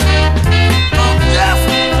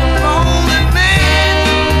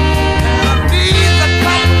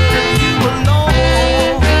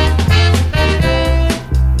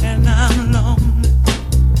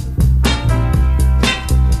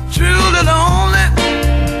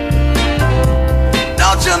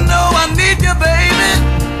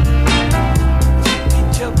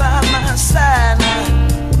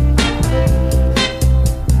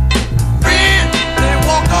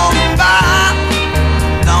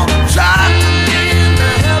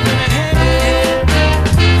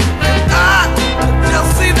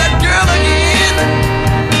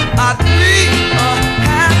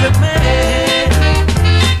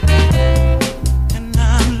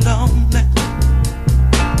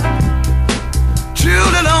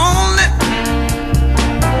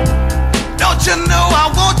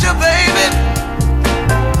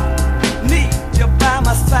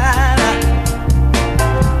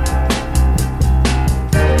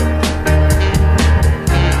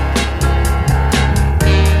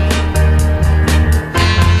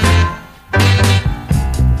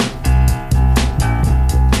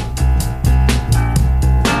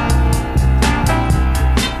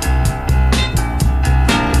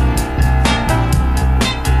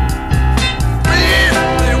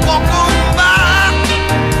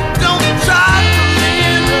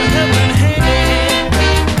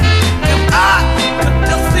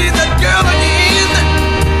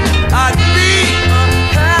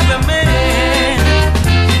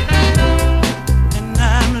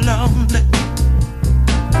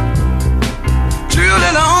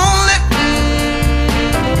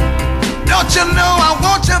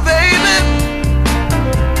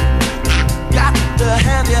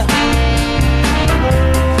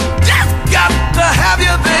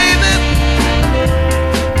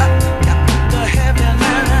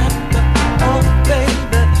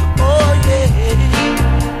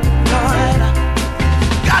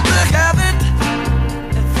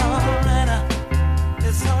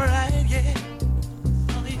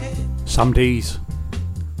 Sam Dees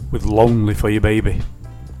with Lonely for You Baby.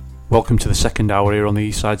 Welcome to the second hour here on the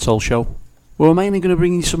Eastside Soul Show. We're mainly going to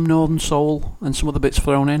bring you some Northern Soul and some other bits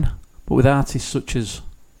thrown in, but with artists such as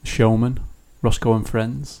Showman, Roscoe and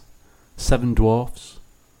Friends, Seven Dwarfs,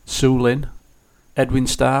 Sue Lynn, Edwin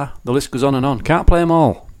Starr, the list goes on and on. Can't play them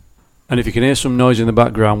all. And if you can hear some noise in the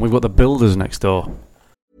background, we've got the Builders next door.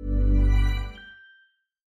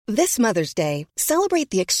 This Mother's Day, celebrate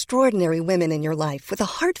the extraordinary women in your life with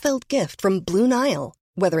a heartfelt gift from Blue Nile.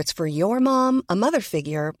 Whether it's for your mom, a mother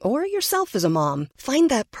figure, or yourself as a mom, find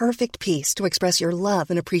that perfect piece to express your love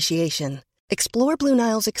and appreciation. Explore Blue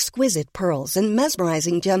Nile's exquisite pearls and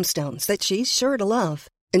mesmerizing gemstones that she's sure to love.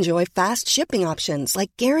 Enjoy fast shipping options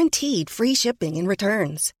like guaranteed free shipping and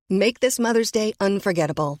returns. Make this Mother's Day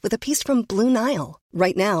unforgettable with a piece from Blue Nile.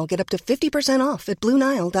 Right now, get up to 50% off at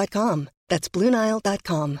BlueNile.com. That's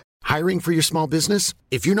BlueNile.com. Hiring for your small business?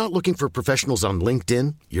 If you're not looking for professionals on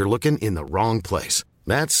LinkedIn, you're looking in the wrong place.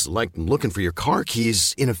 That's like looking for your car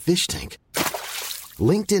keys in a fish tank.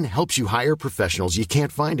 LinkedIn helps you hire professionals you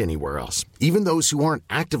can't find anywhere else, even those who aren't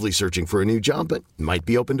actively searching for a new job but might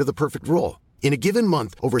be open to the perfect role. In a given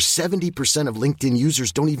month, over 70% of LinkedIn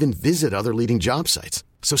users don't even visit other leading job sites.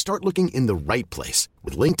 So start looking in the right place.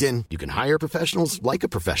 With LinkedIn, you can hire professionals like a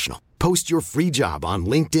professional. Post your free job on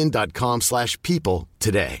linkedin.com/people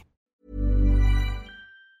today.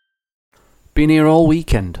 Been here all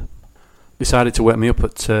weekend. Decided to wake me up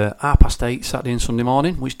at 8:30 Saturday and Sunday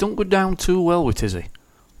morning, which don't go down too well with Tizzy.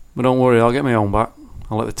 But don't worry, I'll get my own back.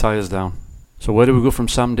 I'll let the tyres down. So where do we go from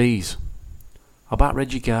Sam Dees? How about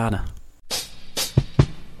Reggie Garner?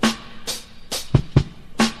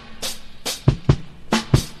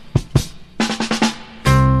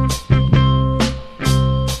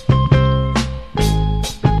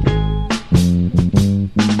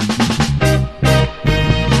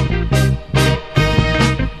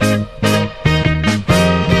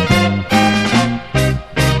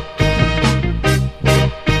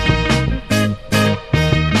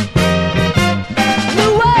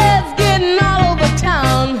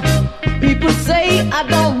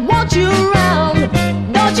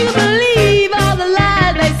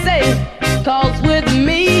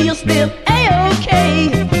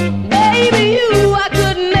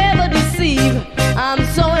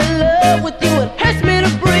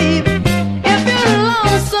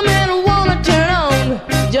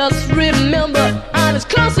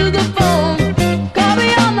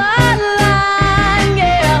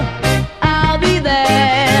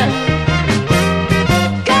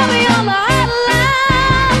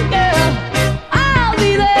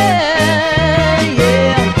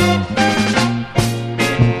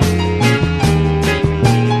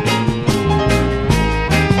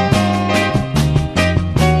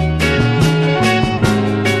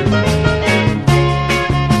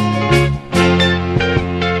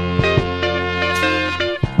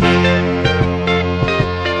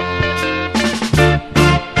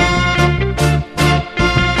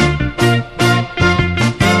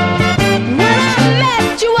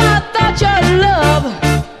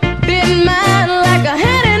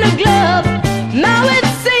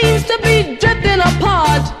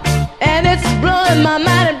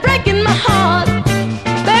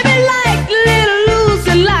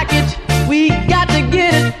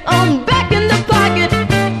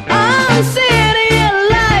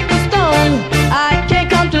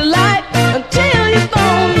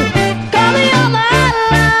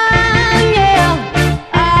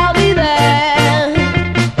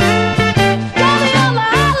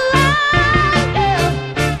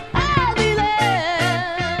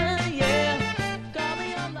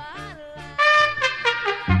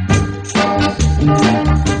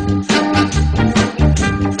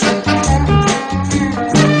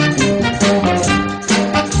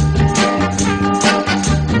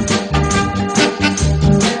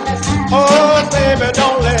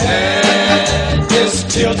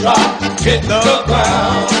 hit the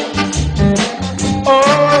ground.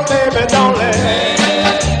 Oh, baby, don't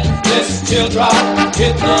let this teardrop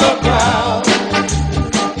hit the ground.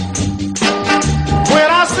 When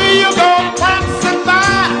I see you go passing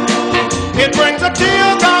by, it brings a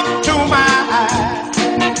teardrop to my eye.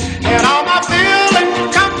 And all my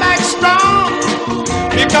feelings come back strong,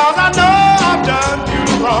 because I know I've done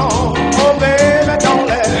you wrong. Oh, baby, don't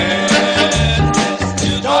let this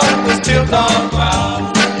teardrop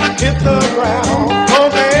hit the ground. Oh,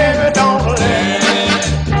 baby, don't let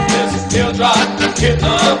this teardrop hit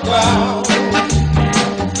the ground.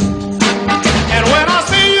 And when I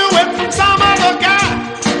see you with some other guy,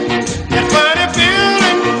 that funny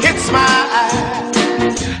feeling hits my eye.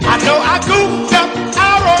 I know I goofed up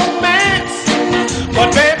our romance, but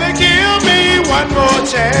baby, give a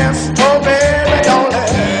chance. Oh baby, don't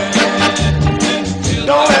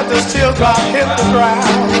let this teardrop hit the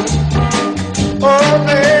ground. Oh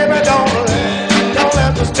baby, don't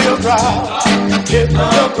let this teardrop hit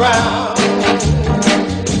the ground.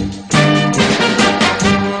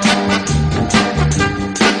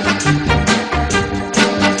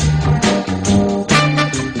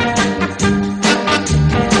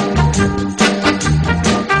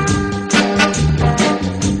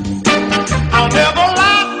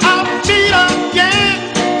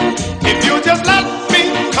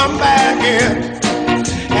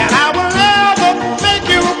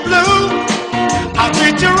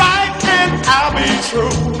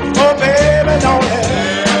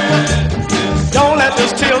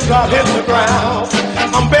 Teardrop hit the ground.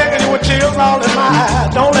 I'm begging you with tears all in my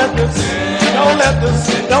eyes. Don't let this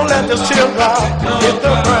teardrop hit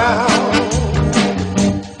the ground.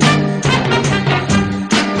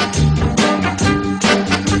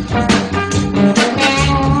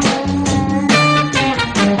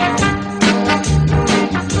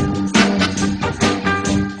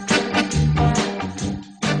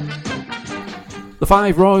 The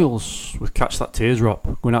Five Royals with Catch That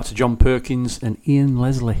Teardrop, going out to John Perkins and Ian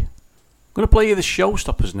Leslie. I'm going to play you the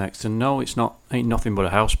Showstoppers next, and no, ain't nothing but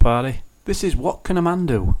a house party. This is What Can a Man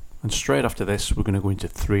Do? And straight after this, we're going to go into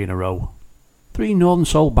 3 in a row. 3 Northern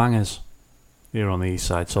Soul bangers here on the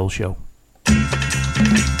Eastside Soul Show.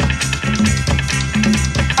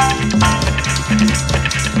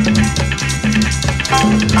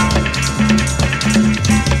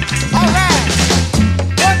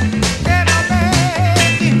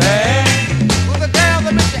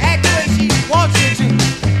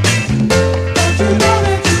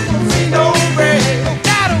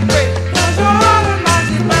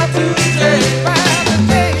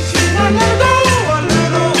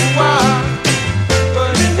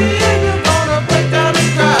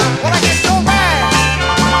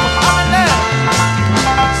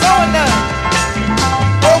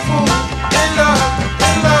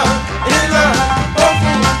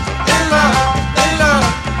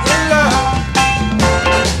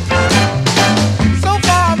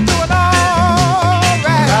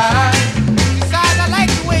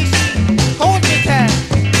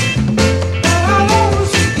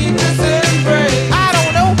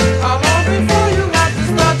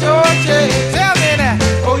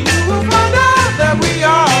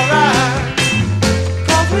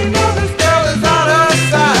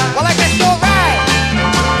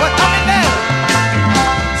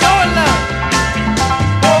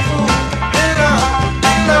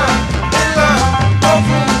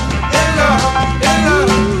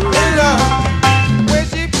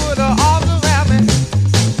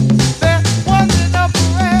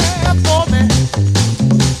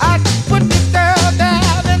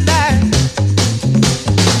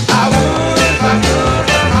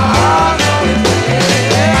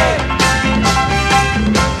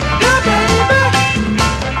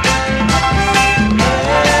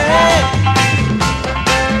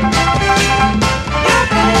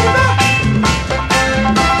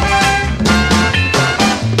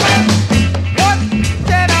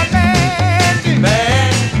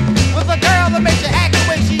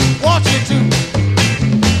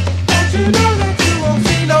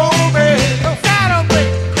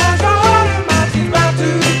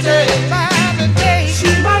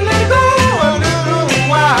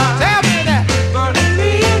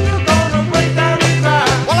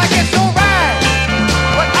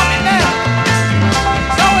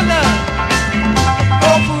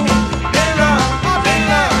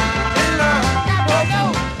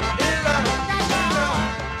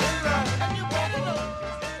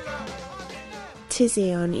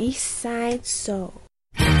 Tizzy on Eastside Soul.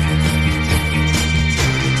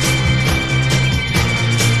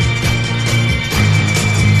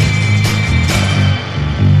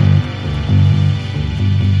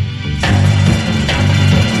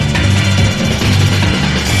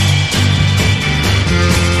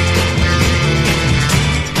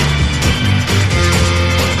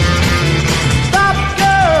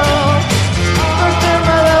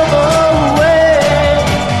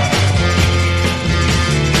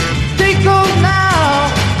 Take those now.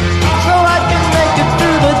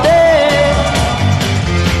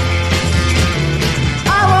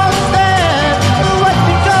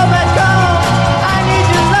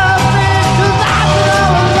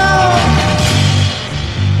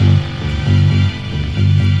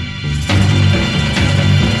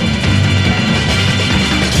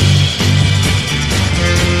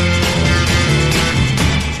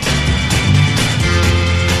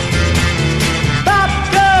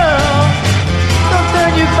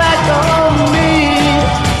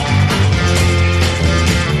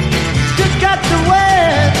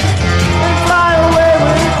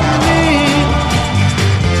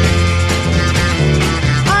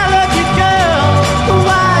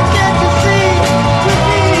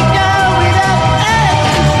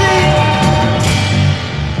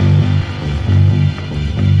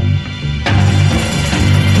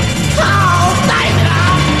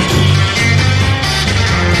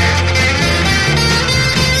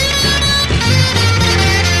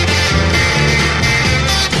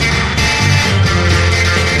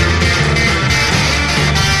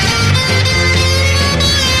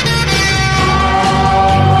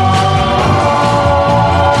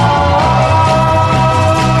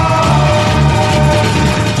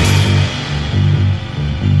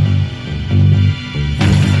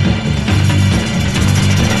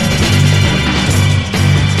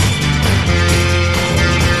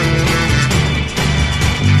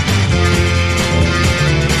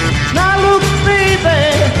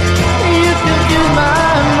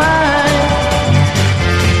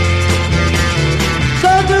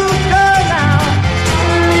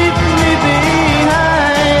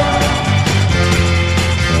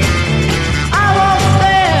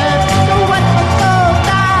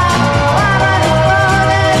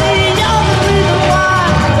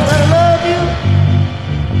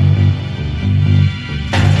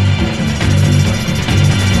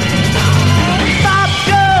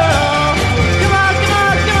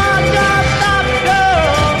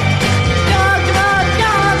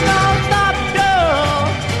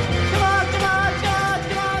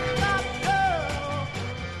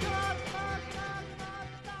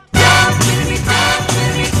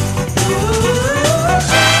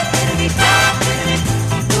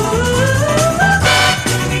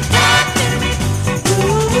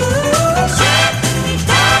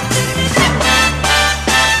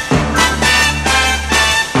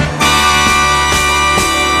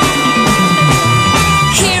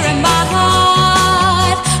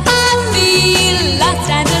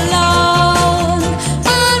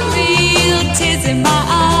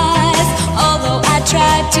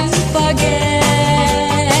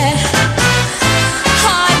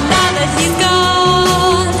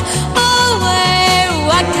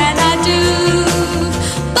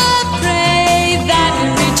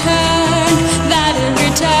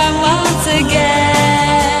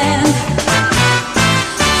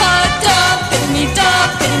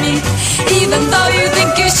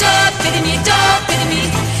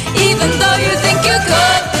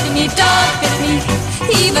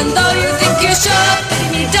 though you think you should. Pity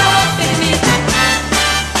me, don't pity me.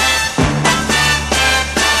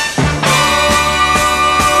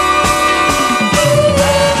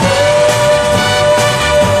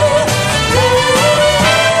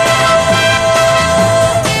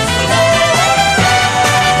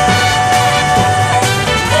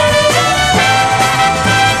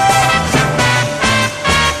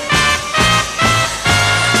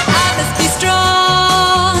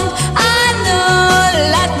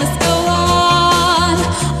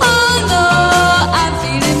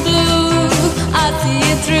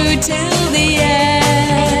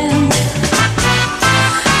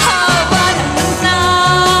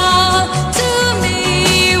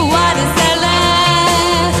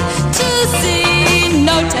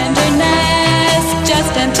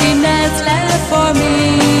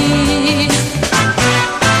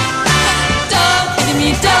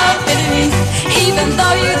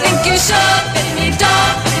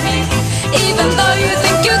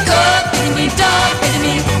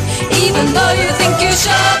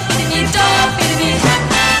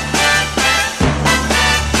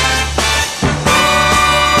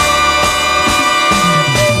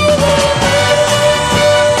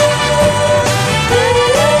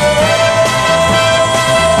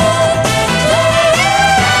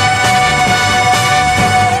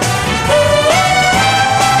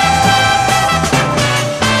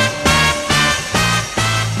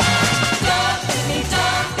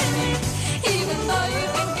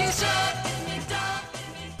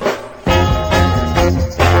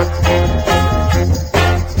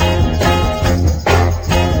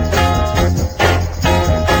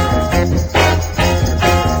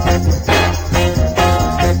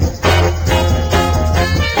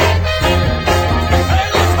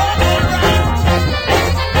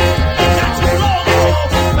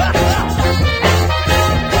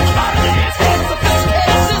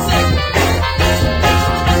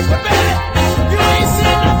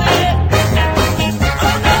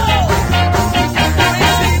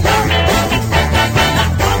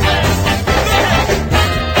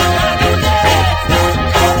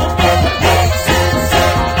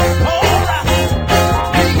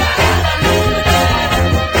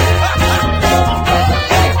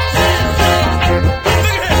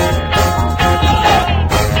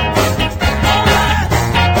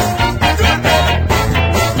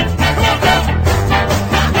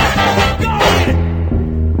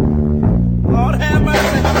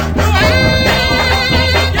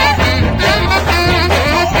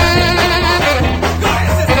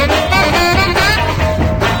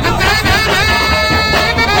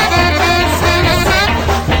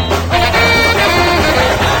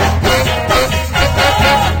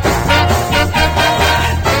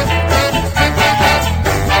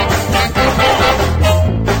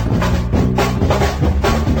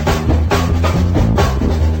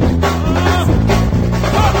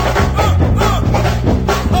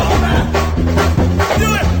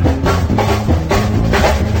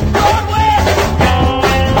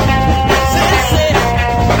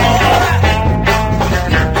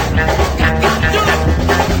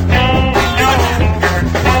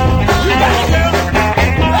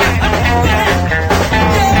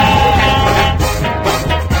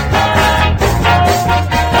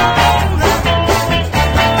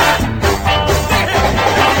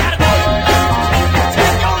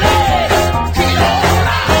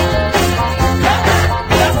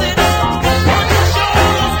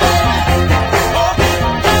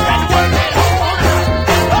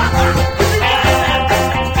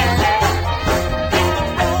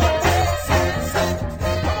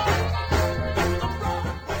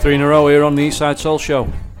 Three in a row here on the Eastside Soul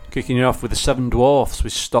Show. Kicking you off with the Seven Dwarfs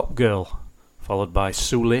with Stop Girl, followed by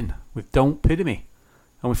Sue Lynn with Don't Pity Me,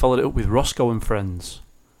 and we followed it up with Roscoe and Friends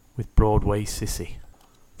with Broadway Sissy.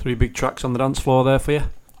 Three big tracks on the dance floor there for you.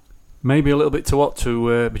 Maybe a little bit too hot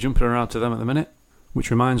to be jumping around to them at the minute, which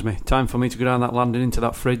reminds me, time for me to go down that landing into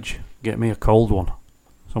that fridge, get me a cold one.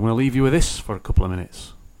 So I'm going to leave you with this for a couple of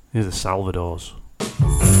minutes. Here's the Salvadors.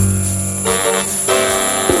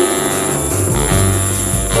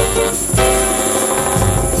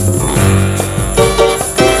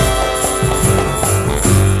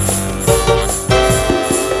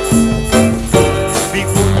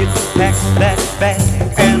 Pack that bag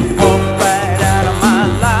and walk right out of my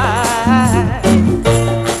life.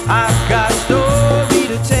 I've got a story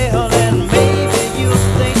to tell and maybe you'll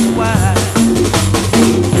think why.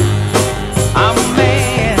 I'm a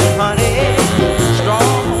man, honey,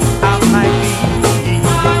 strong I might be,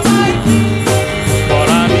 but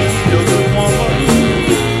I need a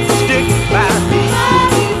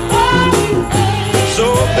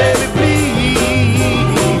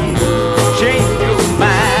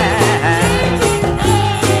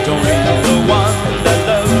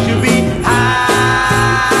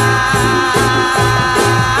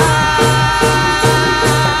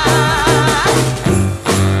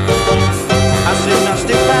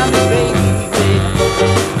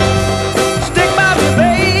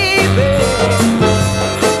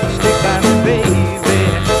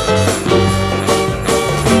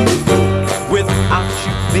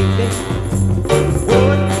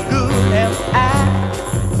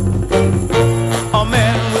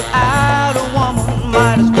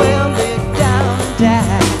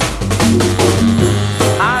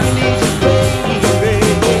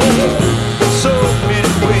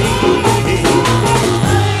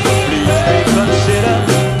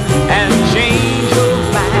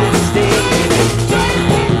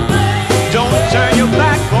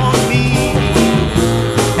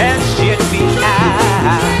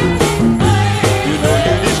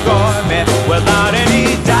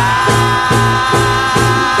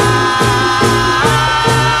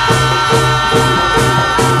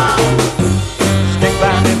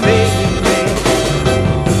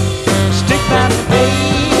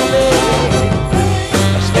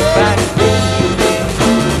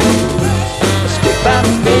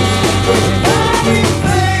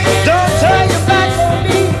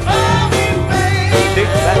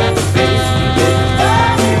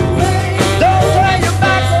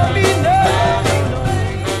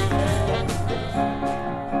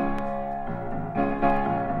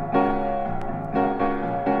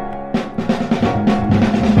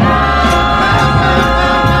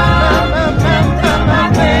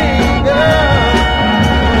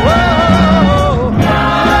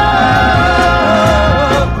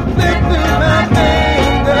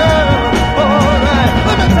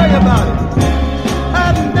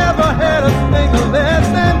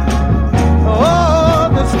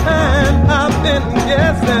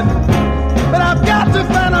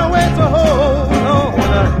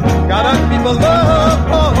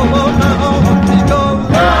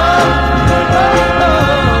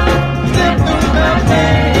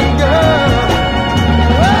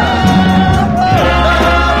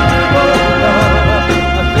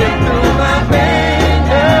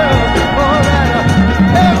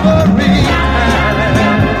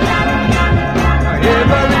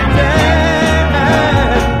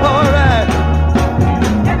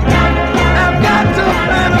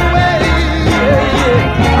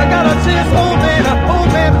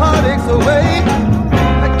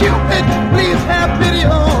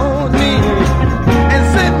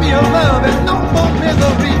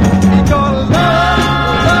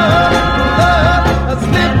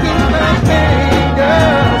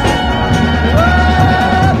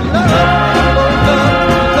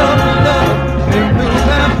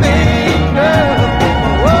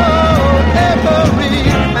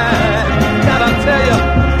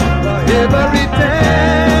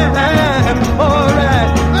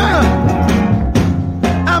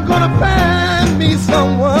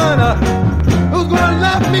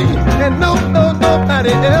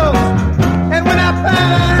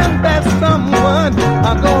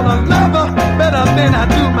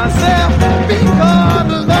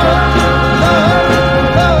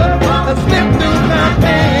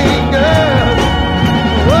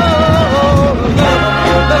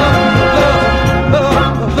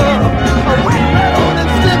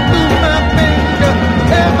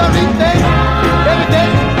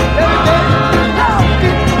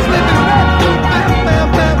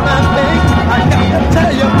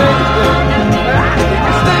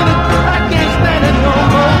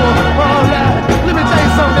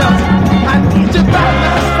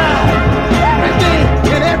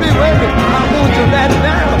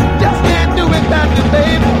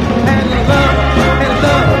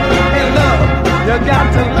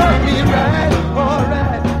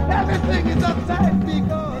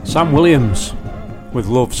Sam Williams with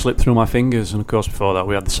Love Slipped Through My Fingers, and of course before that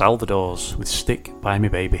we had the Salvadors with Stick By Me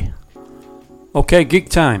Baby. Okay, gig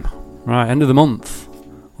time. Right, end of the month,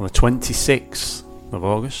 on the 26th of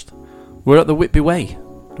August. We're at the Whitby Way,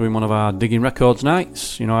 doing one of our Digging Records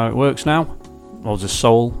nights. You know how it works now. Loads of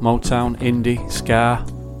soul, Motown, indie, ska,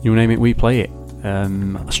 you name it, we play it.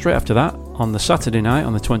 Straight after that, on the Saturday night,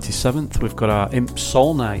 on the 27th, we've got our Imp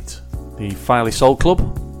Soul Night. The Filey Soul Club.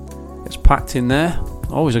 It's packed in there.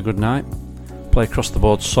 Always a good night. Play across the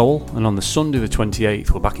board soul. And on the Sunday the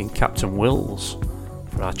 28th, we're back in Captain Will's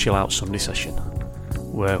for our Chill Out Sunday session,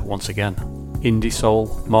 where once again indie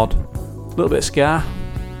soul, mod, a little bit of ska,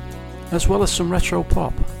 as well as some retro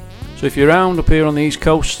pop. So if you're around up here on the East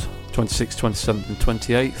Coast, 26th, 27th and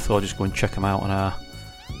 28th, or just go and check them out on our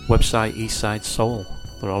website, Eastside Soul.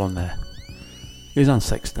 They're all on there. Here's Ann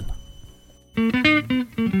Sexton.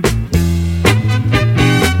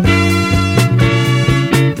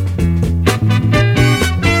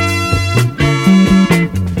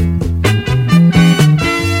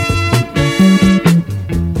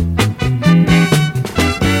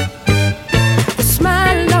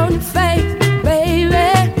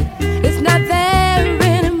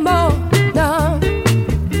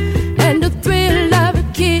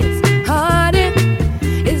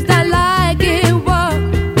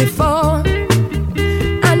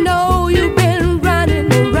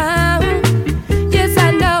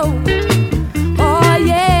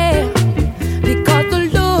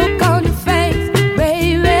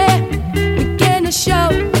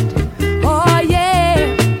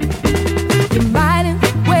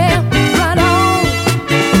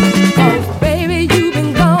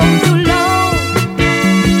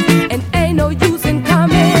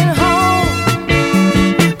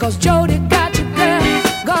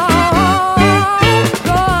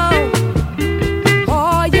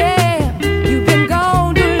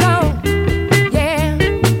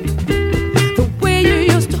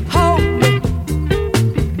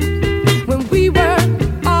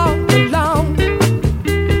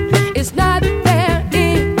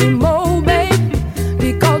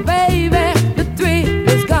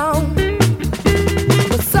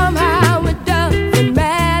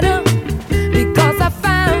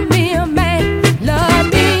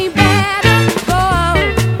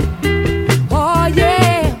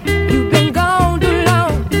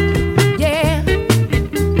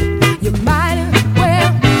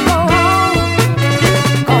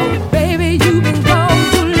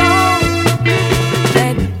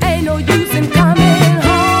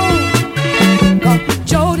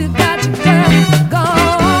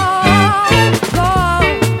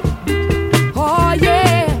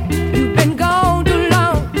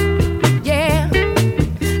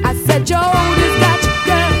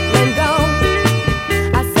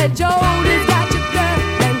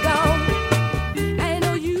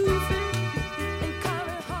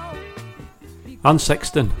 Ann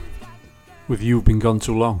Sexton with You've Been Gone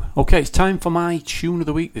Too Long. Okay, it's time for my tune of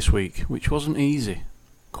the week this week, which wasn't easy.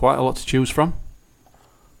 Quite a lot to choose from.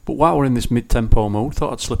 But while we're in this mid-tempo mode,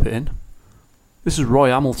 thought I'd slip it in. This is Roy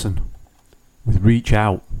Hamilton with Reach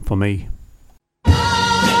Out For Me.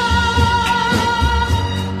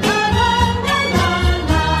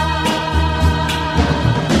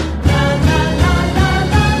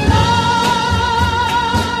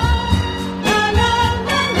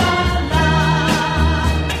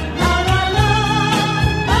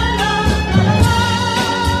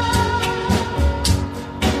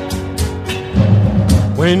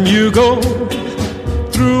 When you go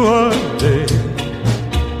through a day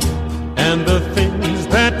and the things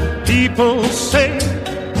that people say,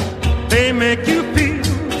 they make you feel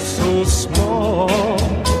so small.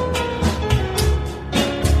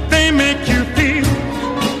 They make you feel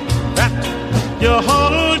that your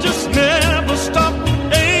heart will just never stop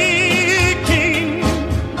aching.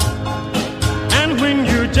 And when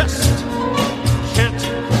you just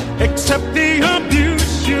can't accept the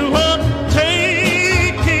abuse you are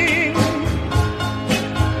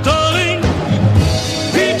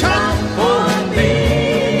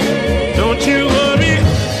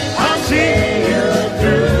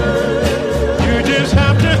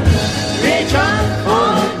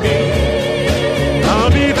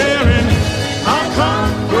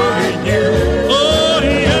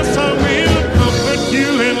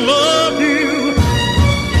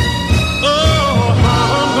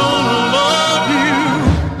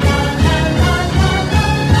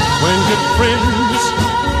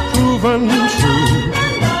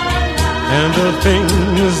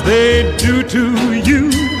things they do to you,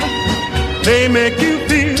 they make you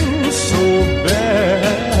feel so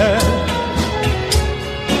bad.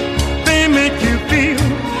 They make you feel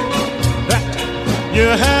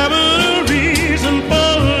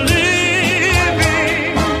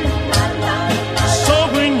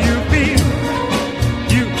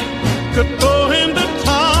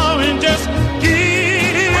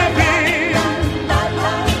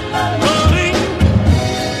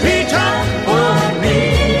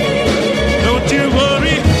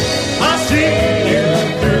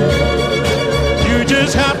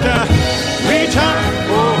always have to reach out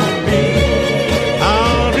for me.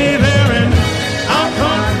 I'll be there and I'll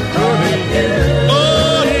comfort you.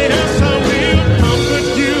 Oh yes, I will comfort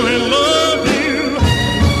you and love you.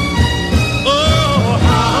 Oh,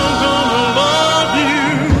 how I'm gonna love you.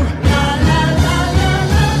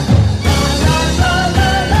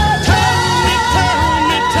 Tell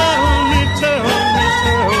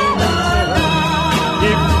me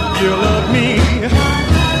if you love me.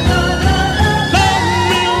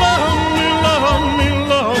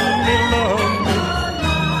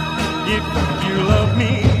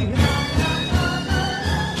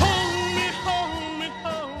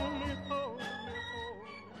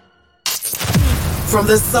 From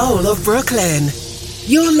the soul of Brooklyn,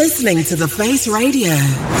 you're listening to The Face Radio.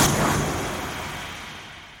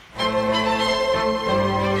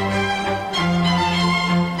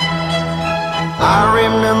 I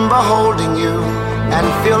remember holding you and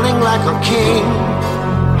feeling like a king.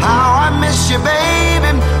 How I miss you,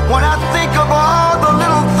 baby, when I think of all the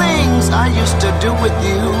little things I used to do with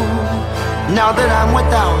you. Now that I'm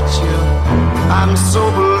without you, I'm so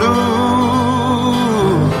blue.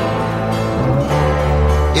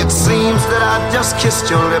 It seems that I just kissed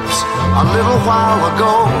your lips a little while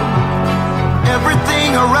ago.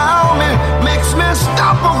 Everything around me makes me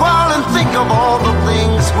stop a while and think of all the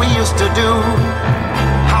things we used to do.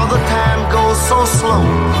 How the time goes so slow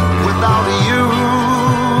without you,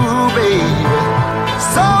 baby.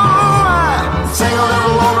 So I sing a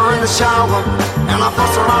little longer in the shower, and I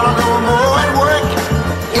fuss around a little more at work.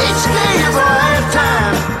 Each day is a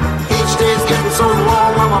lifetime. Each day's getting so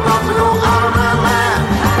long, I'm about to go out of my mind.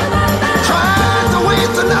 Trying to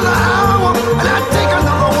waste another hour, and I take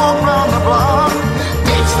another walk round the block.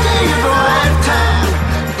 Each day is a lifetime.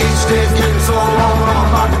 Each day's getting so long, I'm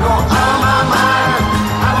about to go out of my mind.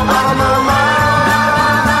 I'm out of my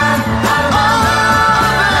mind.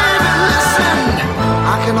 Oh, baby, listen.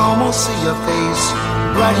 I can almost see your face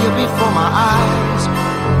right here before my eyes,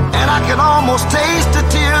 and I can almost taste the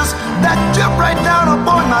tears that drip right down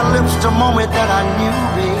upon my lips the moment that I knew,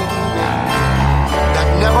 baby, that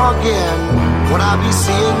never again would I be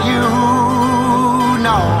seeing you.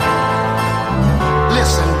 No,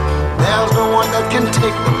 listen, there's no one that can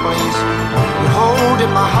take the place you hold in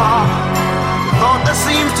my heart. The thought that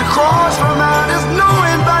seems to cross my mind is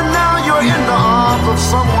knowing by now you're in the arms of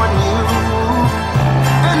someone new.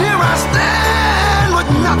 And here I stand with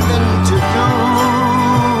nothing to do,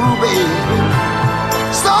 baby.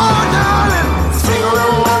 So darling, sing a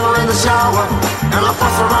little longer in the shower, and I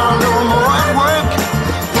fuss around a little more at work.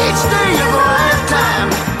 Each day is a lifetime.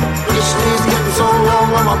 Each day's getting so long,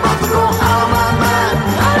 I'm about to go out of my mind.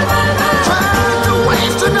 Trying to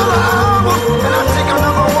waste another hour, and I take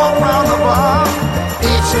another walk round the block.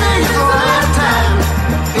 Each day is a lifetime.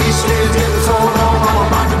 Each day's getting so long, I'm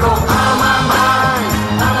about to go out of my mind.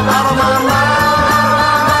 I'm out of my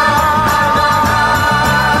mind.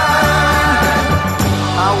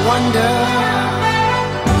 I wonder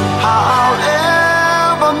how I'll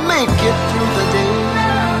ever make it through the day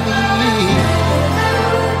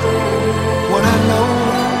when I know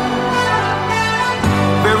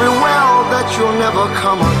very well that you'll never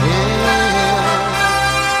come again.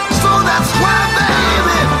 So that's why,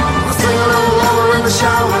 baby, I sing a little longer in the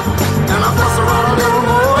shower, and I fuss around a little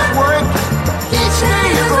more at work. Each day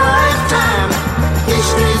is a lifetime. Each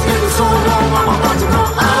day's getting so long, I'm about to go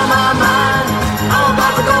out of my mind. I'm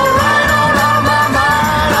about to go right on out of my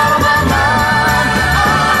mind, out of my mind.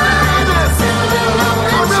 Oh, baby, sing a little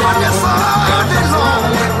longer in the shower. This all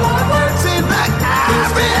day long. Seems like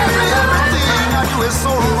everything I do is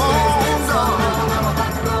so wrong, darling.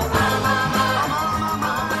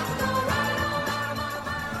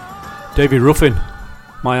 David Ruffin,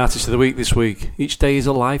 my artist of the week this week. Each day is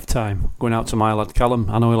a lifetime. Going out to my lad Callum,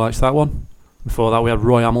 I know he likes that one. Before that we had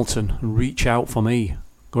Roy Hamilton and Reach Out For Me.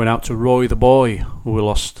 Going out to Roy the boy, who we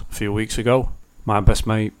lost a few weeks ago. My best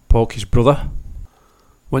mate, Porky's brother.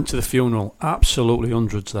 Went to the funeral, absolutely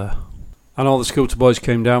hundreds there. And all the Scooter boys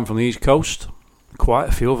came down from the East Coast. Quite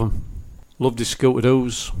a few of them. Loved his Scooter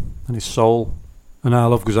doos and his soul. And our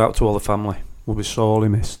love goes out to all the family. Will be sorely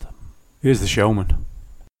missed. Here's the Showman.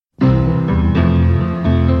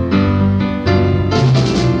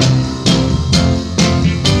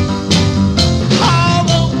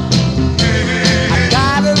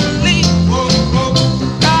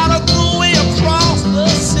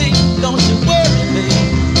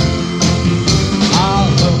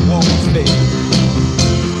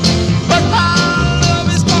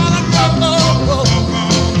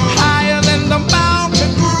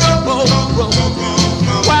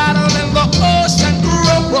 Wider than the ocean.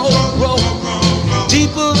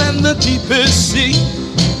 the deepest sea.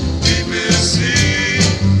 Deepest sea,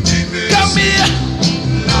 deepest Come sea. here.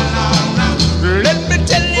 La la la. Let me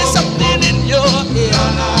tell you something in your ear. La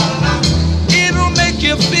la la. It'll make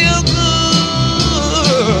you feel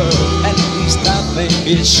good. At least I think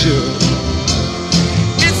it should.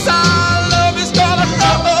 It's our love is gonna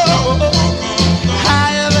roll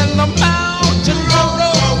higher than the mountain.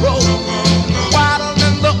 Roll, wider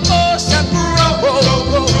than the ocean.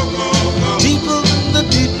 Roll, deeper than the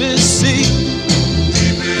deepest sea.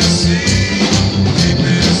 Deepest sea,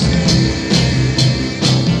 deepest sea.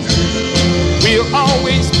 We'll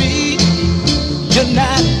always be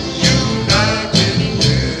united.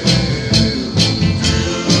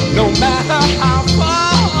 No matter how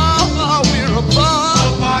far we're apart,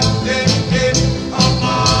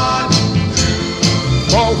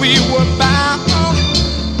 for we were bound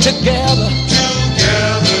together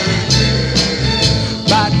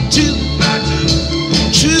by two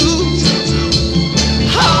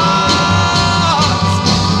hearts,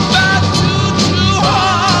 by two true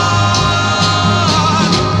hearts.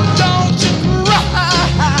 Don't you cry,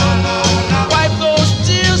 wipe those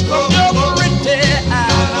tears from your pretty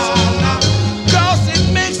eyes, 'cause it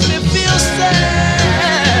makes me feel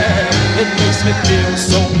sad. It makes me feel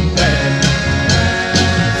so bad.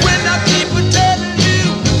 When I keep a telling you,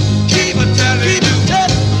 keep a telling you,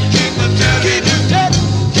 keep a telling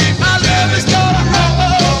you, my love is gonna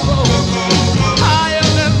roll higher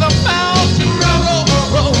than the mountain,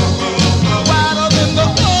 roll wider than the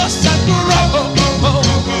ocean, roll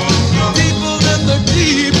deeper than the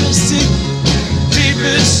deepest sea,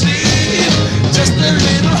 just a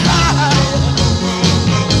little higher,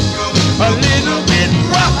 a little bit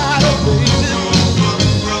wider, baby,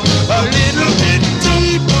 a little bit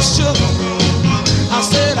deeper, sugar. I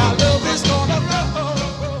said our love is gonna roll.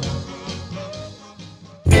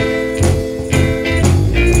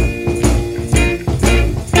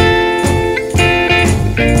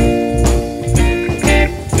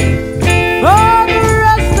 For the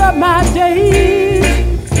rest of my days,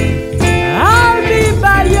 I'll be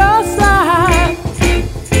by your side.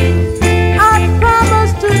 I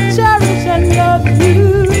promise to cherish and love you,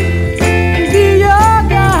 be your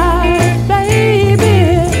guide, baby.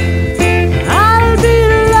 I'll be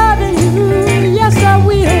loving you, yes I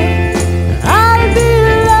will. I'll be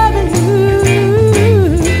loving you.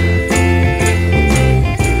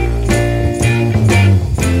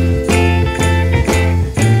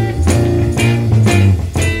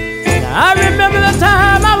 I remember the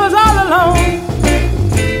time I was all alone,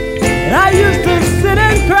 and I used to sit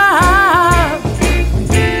and cry.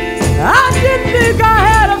 I didn't think I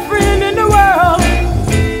had a friend in the world,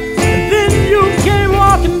 and then you came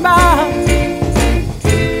walking by.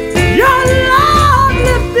 Your love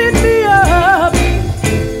lifted me up,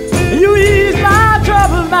 and you eased my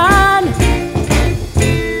troubled mind.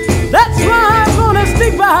 That's why I'm gonna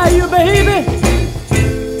stick by you, baby.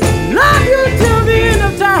 Love you till the end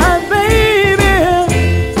of time, baby.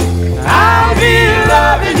 I'll be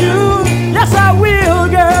loving you. Yes, I will,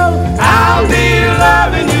 girl. I'll be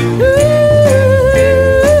loving you.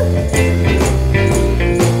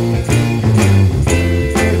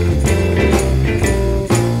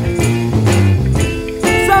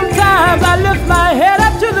 Sometimes I lift my head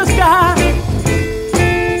up to the sky,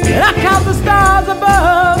 and I count the stars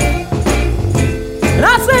above, and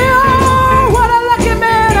I say, oh, what a lucky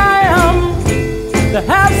man I am to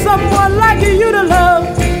have someone like you to love.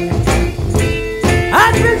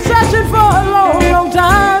 I've been searching for a long, long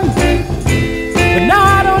time, but now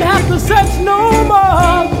I don't have to search no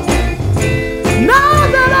more. Now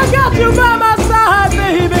that I got you by my side,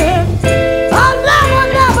 baby, I'll never,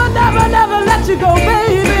 never, never, never let you go,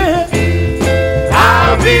 baby.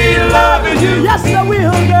 I'll be loving you. Yes, I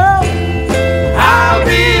will, girl. I'll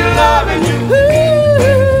be loving you.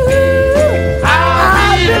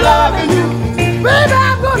 I'll be loving you. Baby,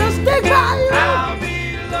 I'm gonna stick by you. I'll be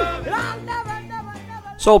loving you.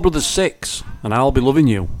 Soul Brothers 6, and I'll Be Loving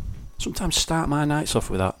You. Sometimes start my nights off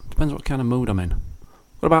with that. Depends what kind of mood I'm in.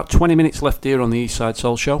 Got about 20 minutes left here on the Eastside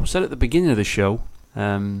Soul show. Said at the beginning of the show,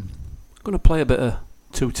 I'm going to play a bit of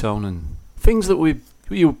two-tone and things that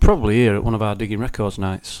you would probably hear at one of our Digging Records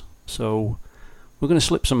nights. So we're going to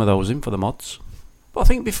slip some of those in for the mods. But I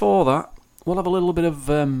think before that, we'll have a little bit of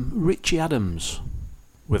Richie Adams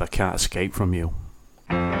with I Can't Escape From You.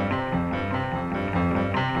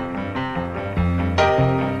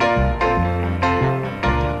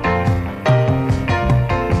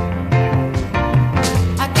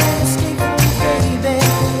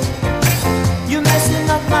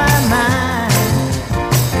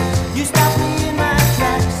 You stop me in my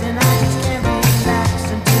tracks and I just can't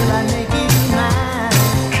relax until I make you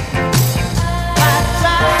mine.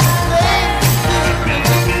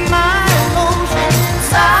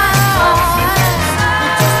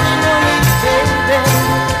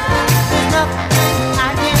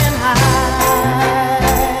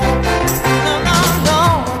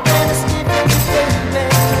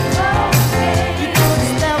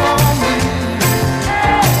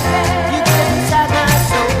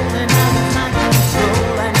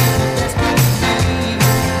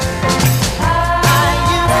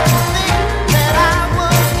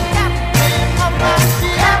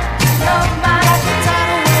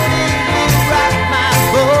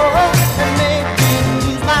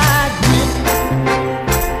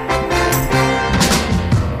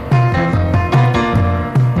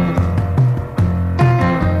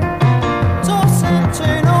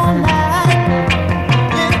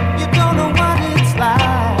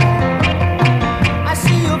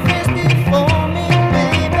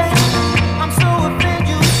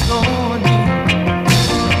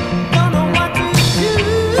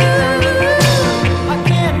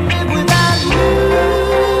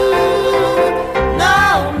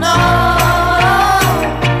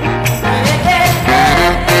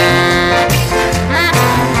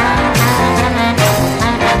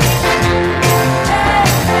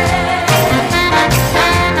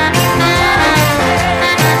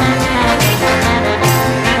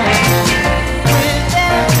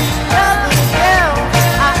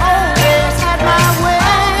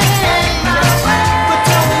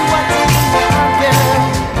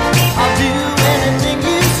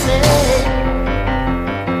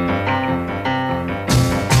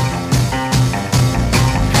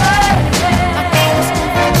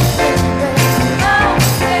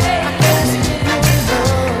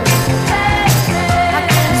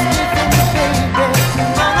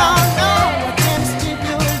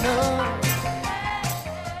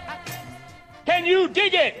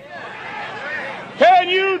 dig it? Can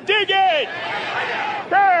you dig it?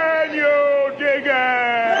 Can you dig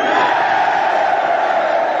it?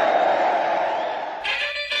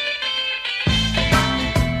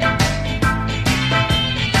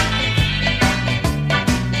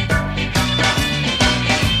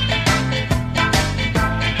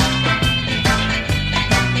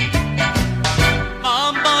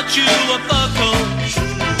 Mom bought you a fur coat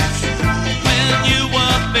when you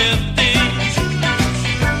were 15.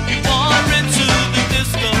 You wore it to the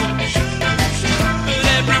disco, but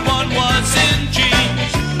everyone was in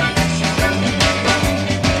jeans.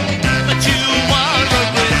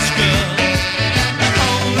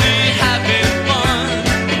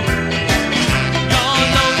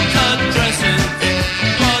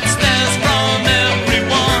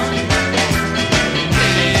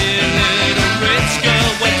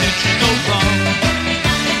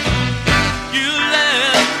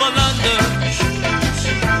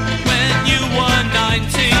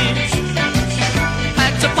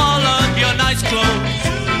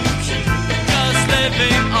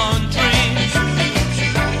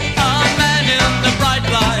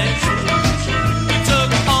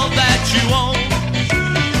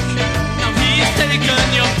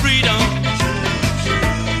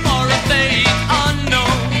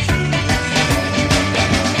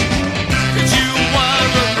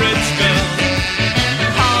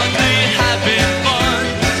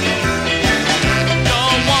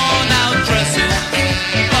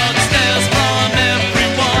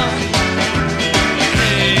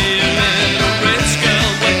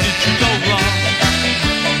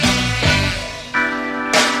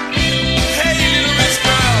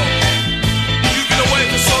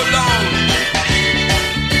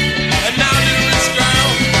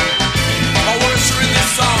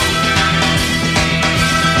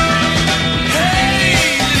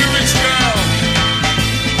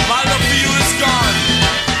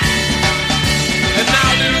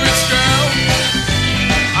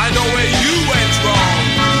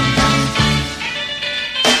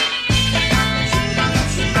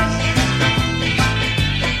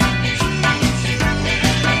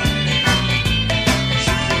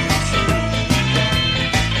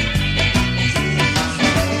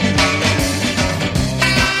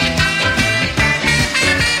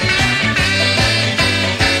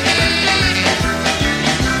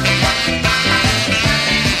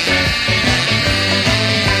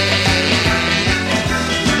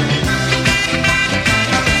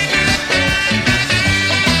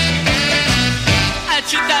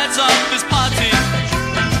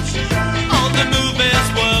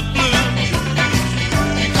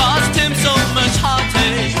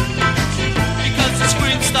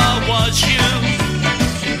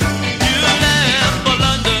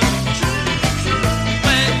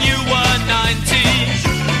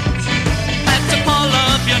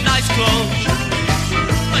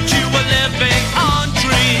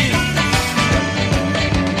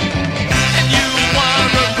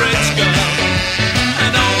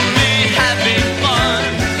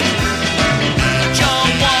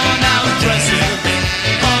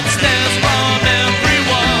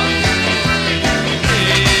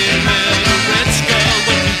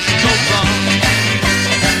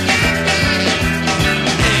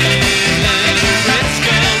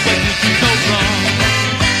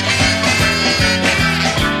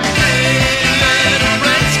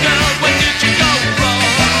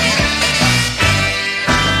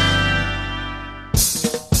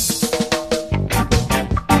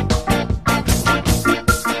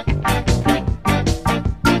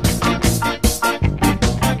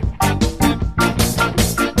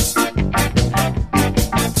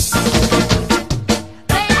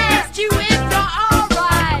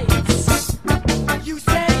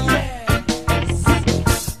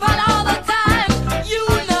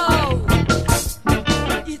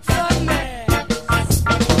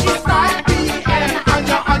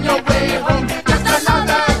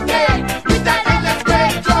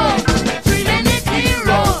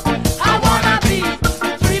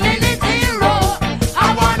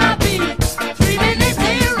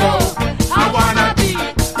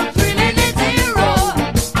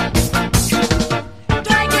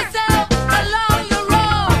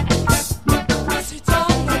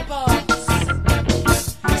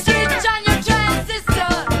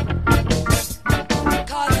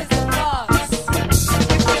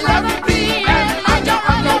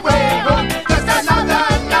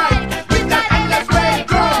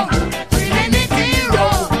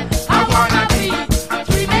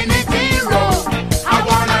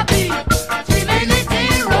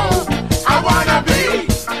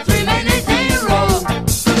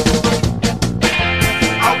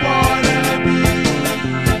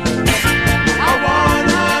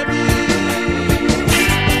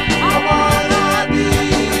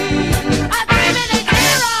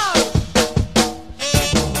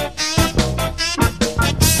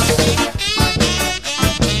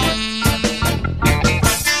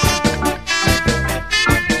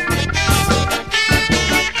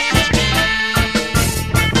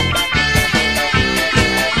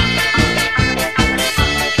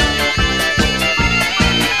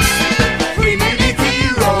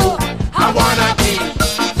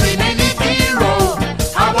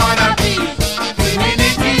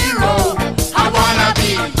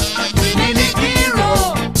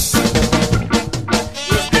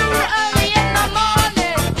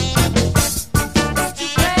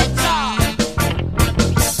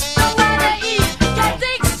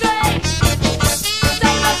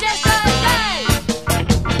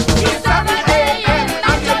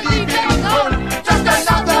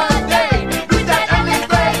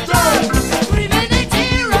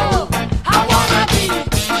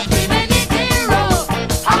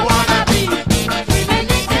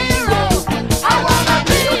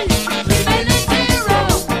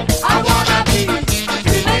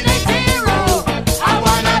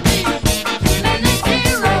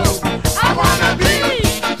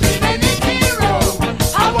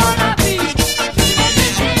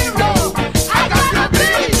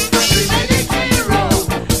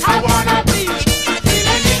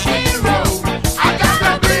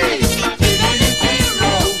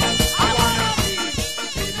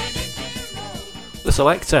 The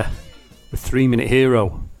Selector with 3 Minute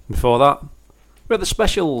Hero. Before that, we had the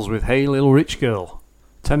Specials with Hey Little Rich Girl.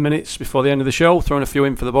 10 minutes before the end of the show, throwing a few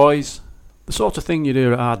in for the boys. The sort of thing you'd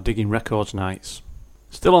hear at Hard Digging Records nights.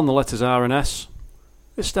 Still on the letters R and S,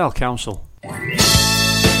 it's Style Council.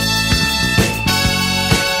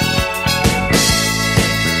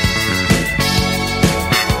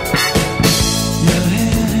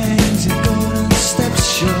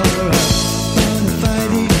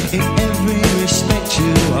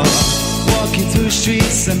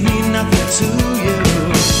 Streets that mean nothing to you.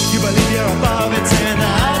 You believe you're above it, and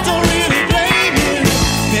I don't really blame you.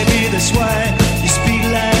 Maybe that's why you speak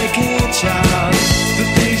like a child. The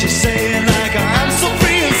things you're saying, like I'm so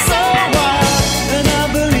free and so wild.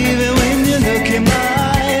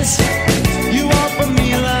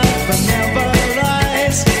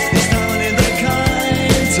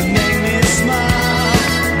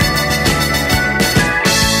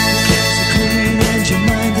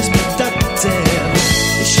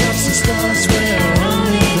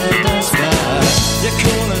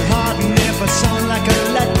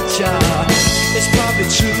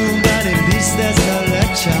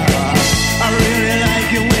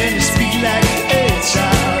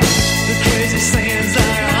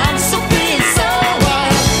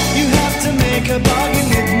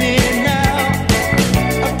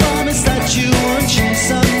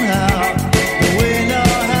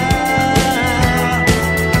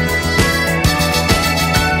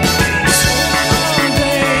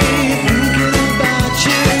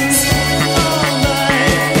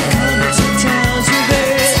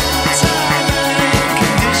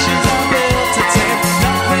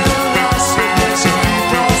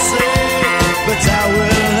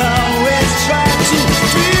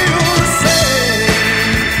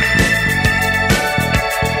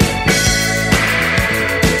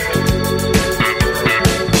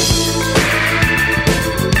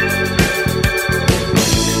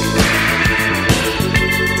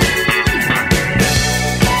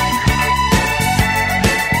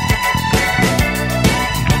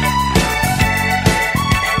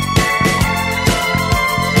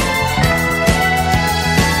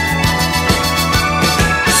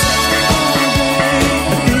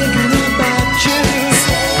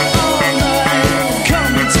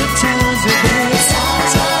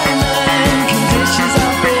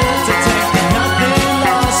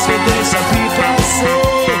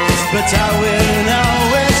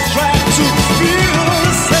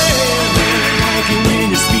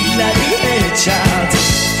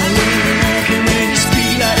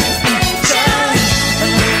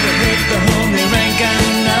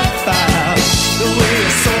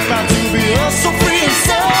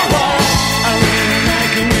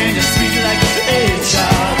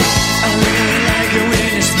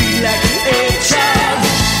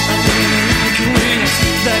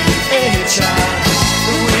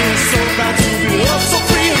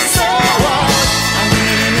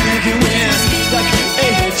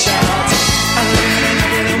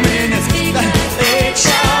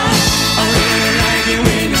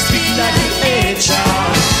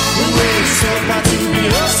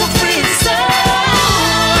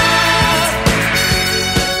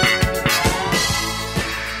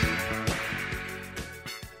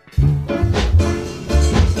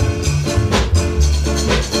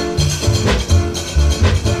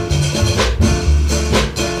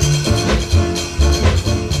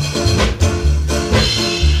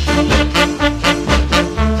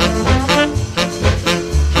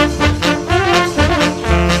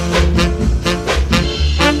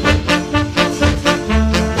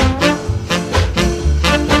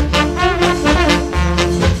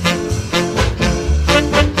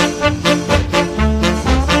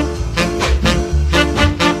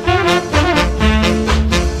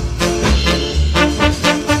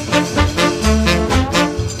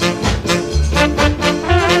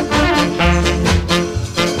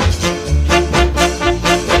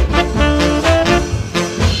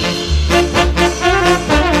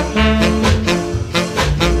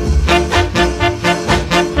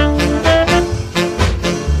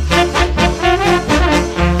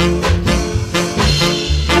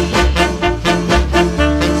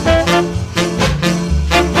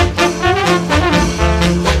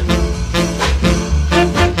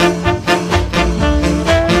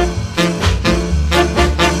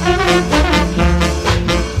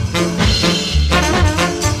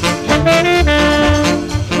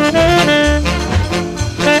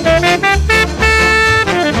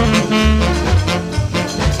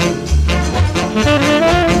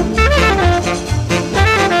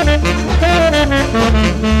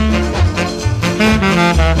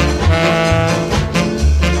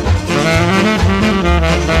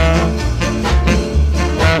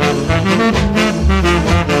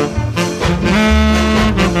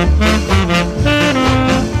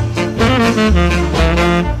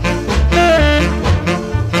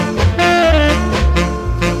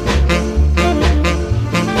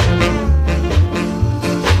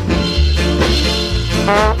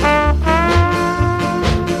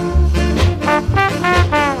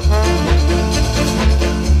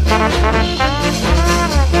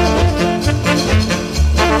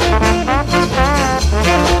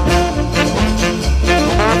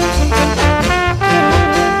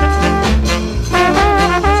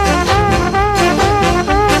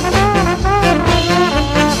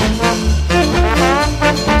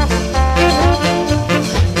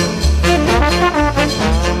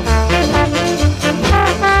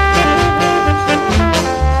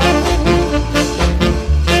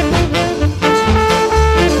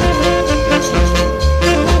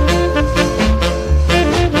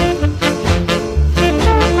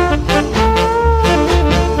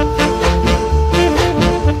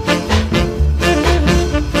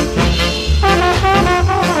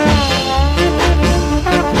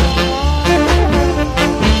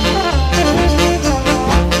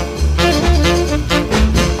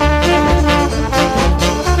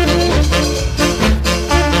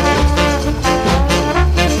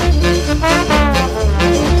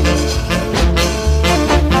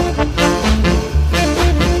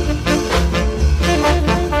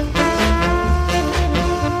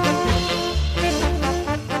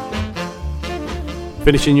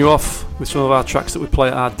 Finishing you off with some of our tracks that we play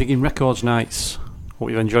at our Digging Records nights. Hope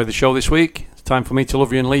you've enjoyed the show this week. It's time for me to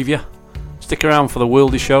love you and leave you. Stick around for the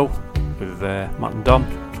Worldy Show with Matt and Dom.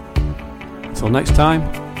 Until next time,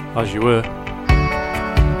 as you were.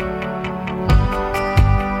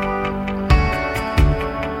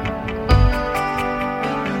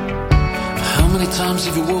 How many times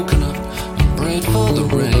have you woken up and prayed for the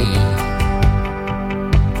rain?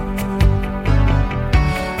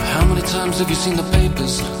 How many times have you seen the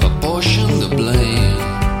papers apportion the blame?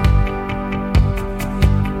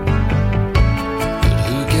 But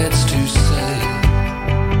who gets to say?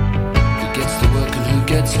 Who gets the work and who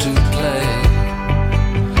gets to play?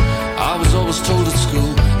 I was always told at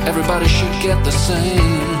school everybody should get the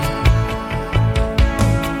same.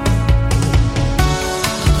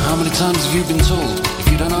 How many times have you been told if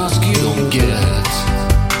you don't ask you don't get?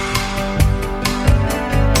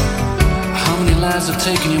 How many lies have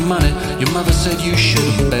taken your money? Your mother said you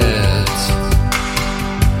shouldn't bet.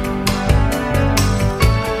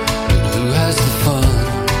 But who has the fun?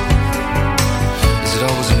 Is it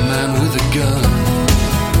always a man with a gun?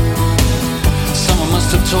 Someone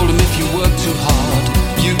must have told him if you work too hard,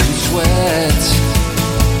 you can sweat.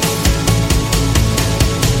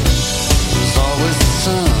 There's always the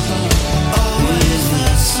sun.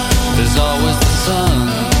 There's always the sun.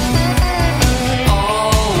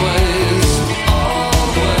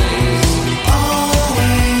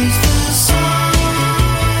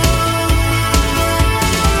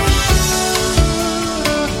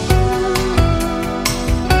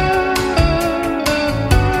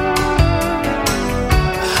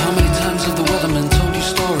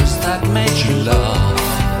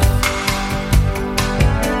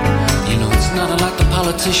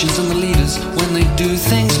 Politicians and the leaders when they do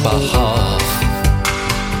things by half.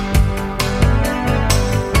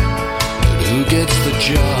 But who gets the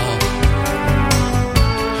job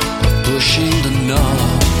of pushing the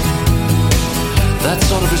knob? That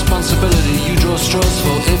sort of responsibility you draw straws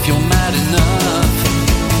for if you're mad enough.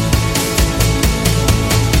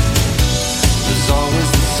 There's always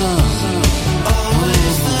the sun.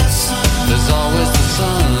 There's always the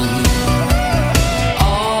sun.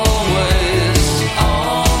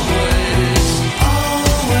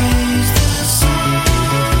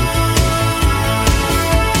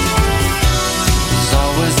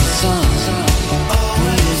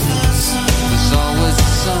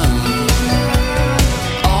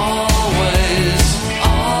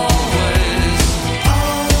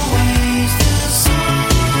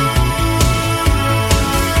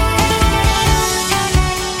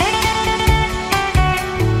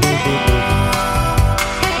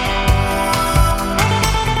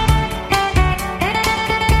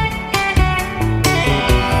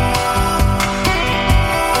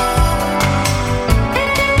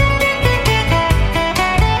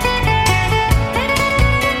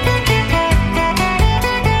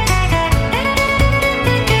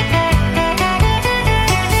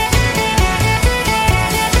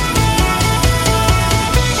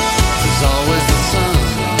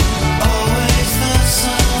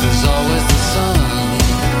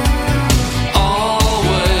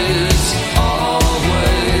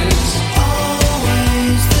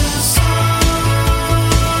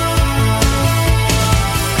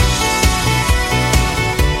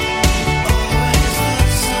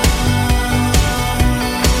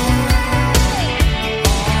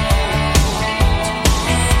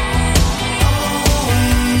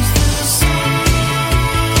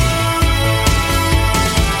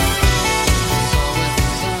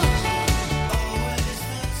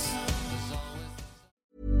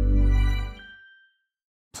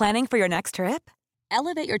 Planning for your next trip?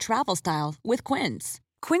 Elevate your travel style with Quince.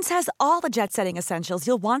 Quince has all the jet-setting essentials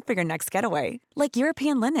you'll want for your next getaway, like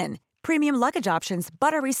European linen, premium luggage options,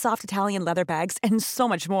 buttery soft Italian leather bags, and so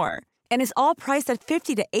much more. And is all priced at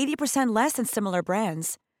 50 to 80% less than similar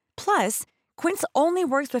brands. Plus, Quince only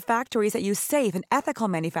works with factories that use safe and ethical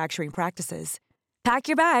manufacturing practices. Pack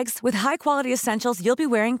your bags with high-quality essentials you'll be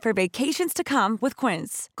wearing for vacations to come with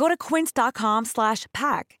Quince. Go to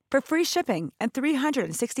quince.com/pack for free shipping and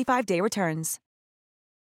 365-day returns.